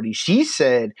pool party. She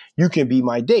said, you can be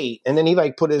my date. And then he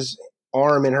like put his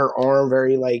arm in her arm,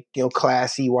 very like, you know,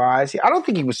 classy wise. I don't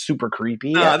think he was super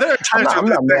creepy. There are times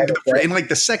in like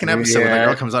the second episode when the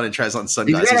girl comes on and tries on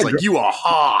sunglasses, he's like, you are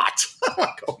hot. I'm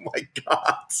like, oh my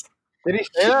God. Did he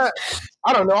say that?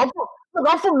 I don't know.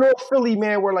 I'm from North Philly,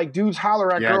 man, where like dudes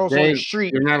holler at girls on the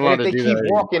street. You're not allowed to do that. They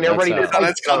keep walking. They're ready to fight.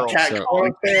 That's called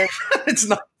catcalling. It's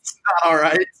not all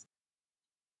right.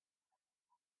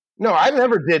 No, I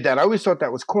never did that. I always thought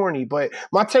that was corny. But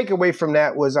my takeaway from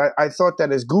that was I thought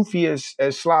that as goofy as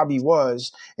Slobby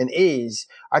was and is,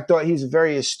 I thought he was a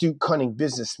very astute, cunning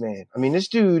businessman. I mean, this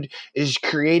dude is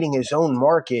creating his own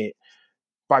market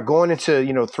by going into,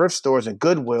 you know, thrift stores and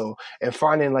Goodwill and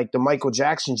finding like the Michael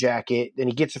Jackson jacket, and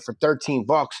he gets it for $13,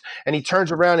 and he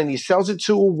turns around and he sells it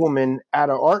to a woman at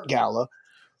an art gala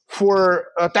for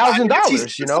 $1,000. You know,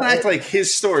 it's not act like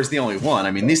his store is the only one.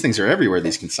 I mean, these things are everywhere.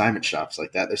 These consignment shops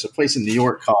like that. There's a place in New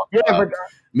York called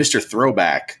Mr.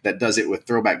 Throwback that does it with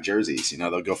throwback jerseys. You know,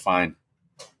 they'll go find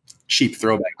cheap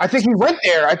throwback. I think he went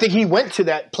there. I think he went to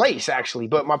that place actually.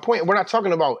 But my point, we're not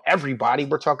talking about everybody.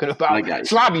 We're talking about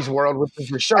Slobby's World, which is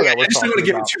the show that we're talking about. I just don't want to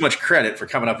give him too much credit for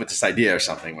coming up with this idea or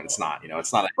something when it's not. You know,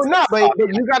 it's not. But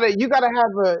you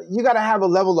gotta have a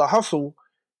level of hustle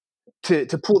to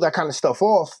pull that kind of stuff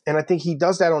off. And I think he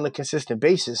does that on a consistent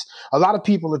basis. A lot of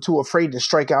people are too afraid to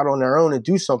strike out on their own and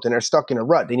do something. They're stuck in a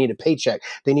rut. They need a paycheck.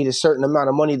 They need a certain amount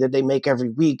of money that they make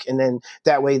every week. And then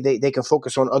that way they can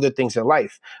focus on other things in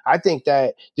life. I think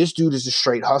that this dude is a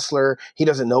straight hustler. He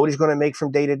doesn't know what he's going to make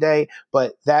from day to day,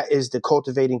 but that is the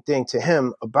cultivating thing to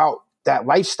him about that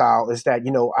lifestyle is that,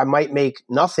 you know, I might make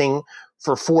nothing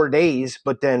for 4 days,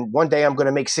 but then one day I'm going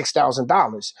to make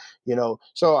 $6,000, you know?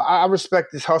 So I respect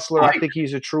this hustler. I think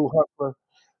he's a true hustler.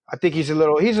 I think he's a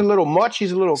little much.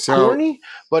 He's a little corny,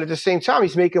 but at the same time,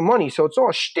 he's making money. So it's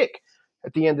all shtick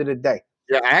at the end of the day.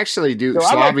 Yeah, I actually do. So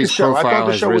Slobby's profile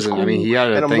has risen. Cool, I mean, he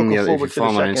had a thing if you follow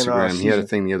him on Instagram, he had a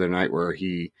thing the other night where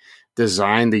he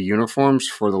designed the uniforms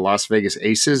for the Las Vegas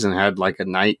Aces and had like a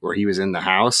night where he was in the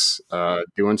house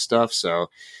doing stuff. So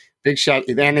big shout.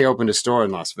 And they opened a store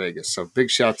in Las Vegas. So big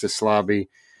shout to Slobby.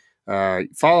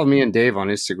 Follow me and Dave on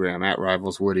Instagram at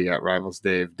RivalsWoody, at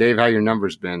RivalsDave. Dave, how your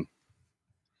numbers been?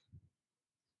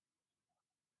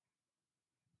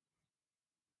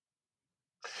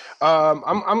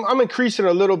 I'm increasing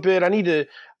a little bit.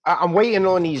 I'm waiting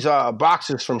on these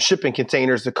boxes from shipping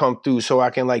containers to come through so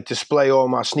I can like display all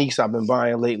my sneaks I've been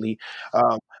buying lately.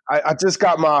 I just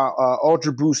got my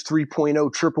Ultra Boost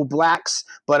 3.0 triple blacks,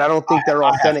 but I don't think they're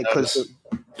authentic because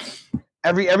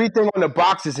everything on the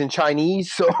box is in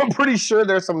Chinese. So I'm pretty sure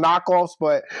there's some knockoffs,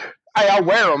 but I'll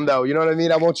wear them though. You know what I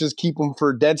mean? I won't just keep them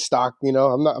for dead stock. You know,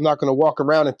 I'm not going to walk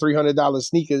around in $300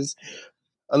 sneakers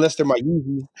unless they're my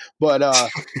Yeezys. But,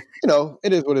 you know,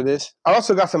 it is what it is. I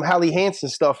also got some Helly Hansen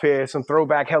stuff here, some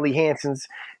throwback Helly Hansens,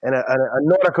 and a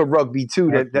Nautica rugby,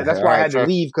 too. That's why I had to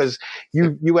leave, because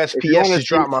USPS just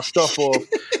dropped my stuff off.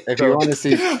 If you want to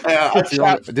see...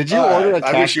 did you order a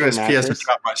I wish USPS would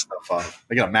drop my stuff off.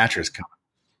 I got a mattress coming.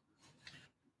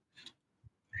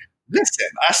 Listen,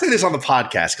 I say this on the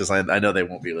podcast because I know they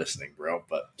won't be listening, bro.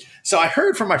 But so I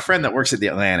heard from my friend that works at the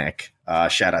Atlantic,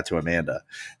 shout out to Amanda,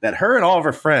 that her and all of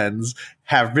her friends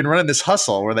have been running this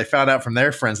hustle where they found out from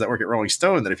their friends that work at Rolling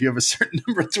Stone that if you have a certain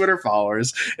number of Twitter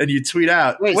followers and you tweet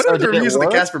out, what are the reviews of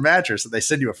the Casper mattress, that they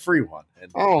send you a free one.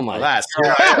 And Oh my! that's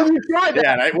You tried that.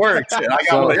 yeah, it worked. And I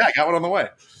got one. Yeah, I got one on the way.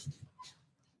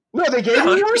 No, they gave you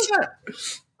one. 100%.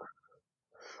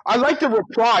 I like the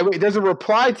reply. Wait, there's a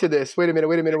reply to this. Wait a minute.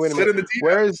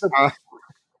 Where is the?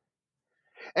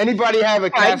 Anybody have a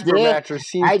Casper mattress?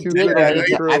 Seems too good to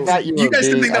be true. I thought you guys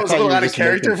didn't think that was a little out of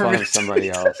character for me. Somebody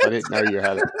else. I didn't know you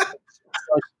had it.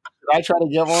 Did I try to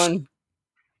get one?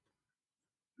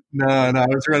 No, I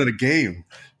was running a game.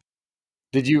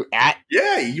 Did you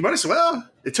Yeah, you might as well.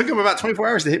 It took him about 24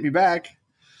 hours to hit me back.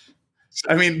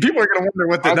 I mean, people are going to wonder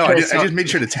what the. Okay, I just made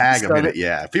sure to tag him in it.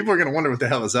 Yeah, people are going to wonder what the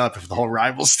hell is up if the whole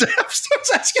rival staff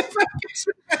starts asking about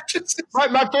mattresses.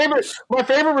 My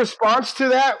favorite response to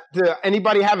that.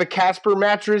 Anybody have a Casper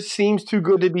mattress? Seems too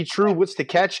good to be true. What's the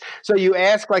catch? So you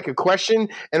ask like a question,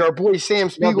 and our boy Sam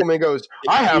Spiegelman goes,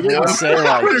 "I have one." Say like,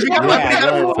 I bet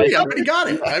he got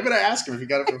it. I bet I asked him if he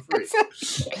got it for free.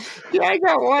 Yeah, I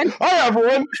got one. I have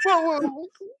one.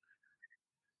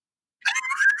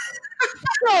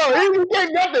 No, he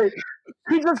gave nothing.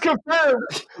 He just confirmed.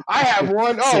 I have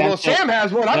one. Oh, Sam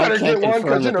has one. I better get one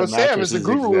because Sam is the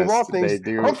guru of all things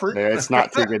comfort. It's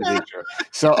not too good to be true.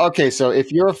 So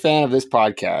if you're a fan of this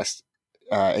podcast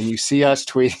and you see us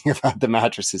tweeting about the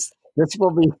mattresses, this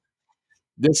will be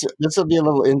a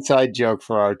little inside joke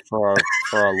for our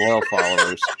loyal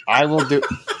followers. I will do.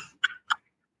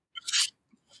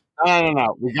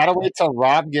 No. We gotta wait till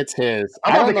Rob gets his.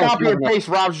 I'm going to copy and paste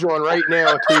Rob's joint right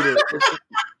now and tweet it.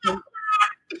 Yeah,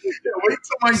 wait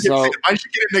till mine gets it. I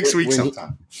should get it next week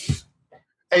sometime.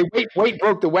 Hey, wait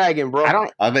broke the wagon, bro.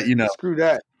 I bet you know. Screw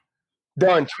that.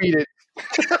 Done. Tweet it.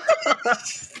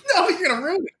 No, you're gonna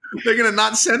ruin it. They're gonna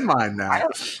not send mine now. I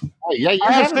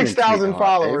have 6,000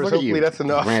 followers. Hopefully that's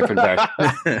enough. Ramping back.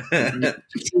 It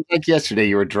seems like yesterday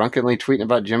you were drunkenly tweeting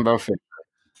about Jimbo Fisher.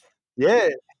 Yeah.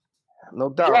 No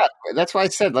doubt. Yeah, that's why I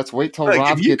said let's wait till Rob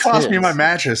gets his. If you cost me my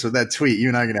mattress with that tweet, you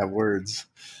and I are gonna have words.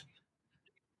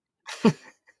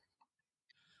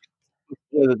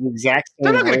 The exact same.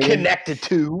 They're not going to connect the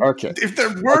two. Okay. If they're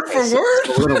word for word,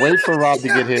 so we're going to wait for Rob to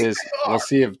get his. We'll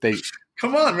see if they.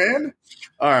 Come on, man.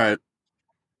 All right.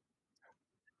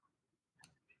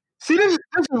 See, this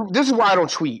is why I don't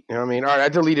tweet. You know what I mean? All right, I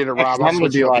deleted it, Rob. I'm going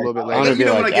to be like, a little bit later. I'm going to be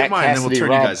like, when I get mine, Cassidy, then we'll turn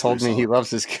Rob you guys told me loose. he loves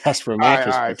his Casper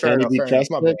mattress. All right, can he be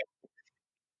trusted? My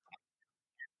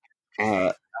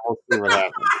We'll see what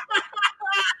happens.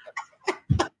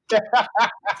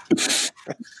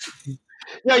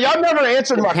 Yeah, y'all never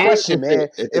answered my question, man.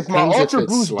 If my Ultra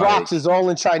Boost box is all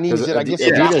in Chinese, then I guess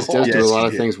Adidas does do a lot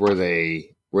of things where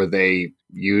they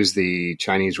use the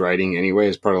Chinese writing anyway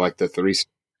as part of like the 3.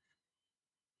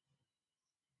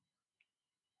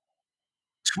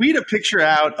 Tweet a picture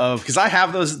out of because I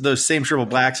have those same triple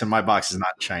blacks and my box is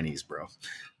not Chinese, bro.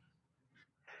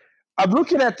 I'm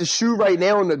looking at the shoe right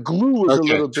now, and the glue is a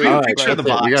little bit. Tweet a picture of the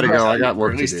box. We got to go. I got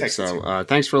work to do. So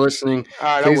thanks for listening.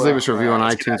 Please leave us a review on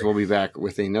iTunes. We'll be back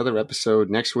with another episode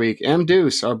next week. M.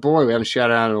 Deuce, our boy, we haven't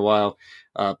shouted out in a while.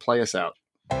 Play us out.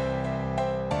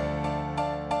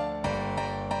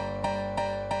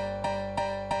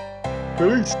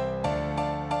 Peace.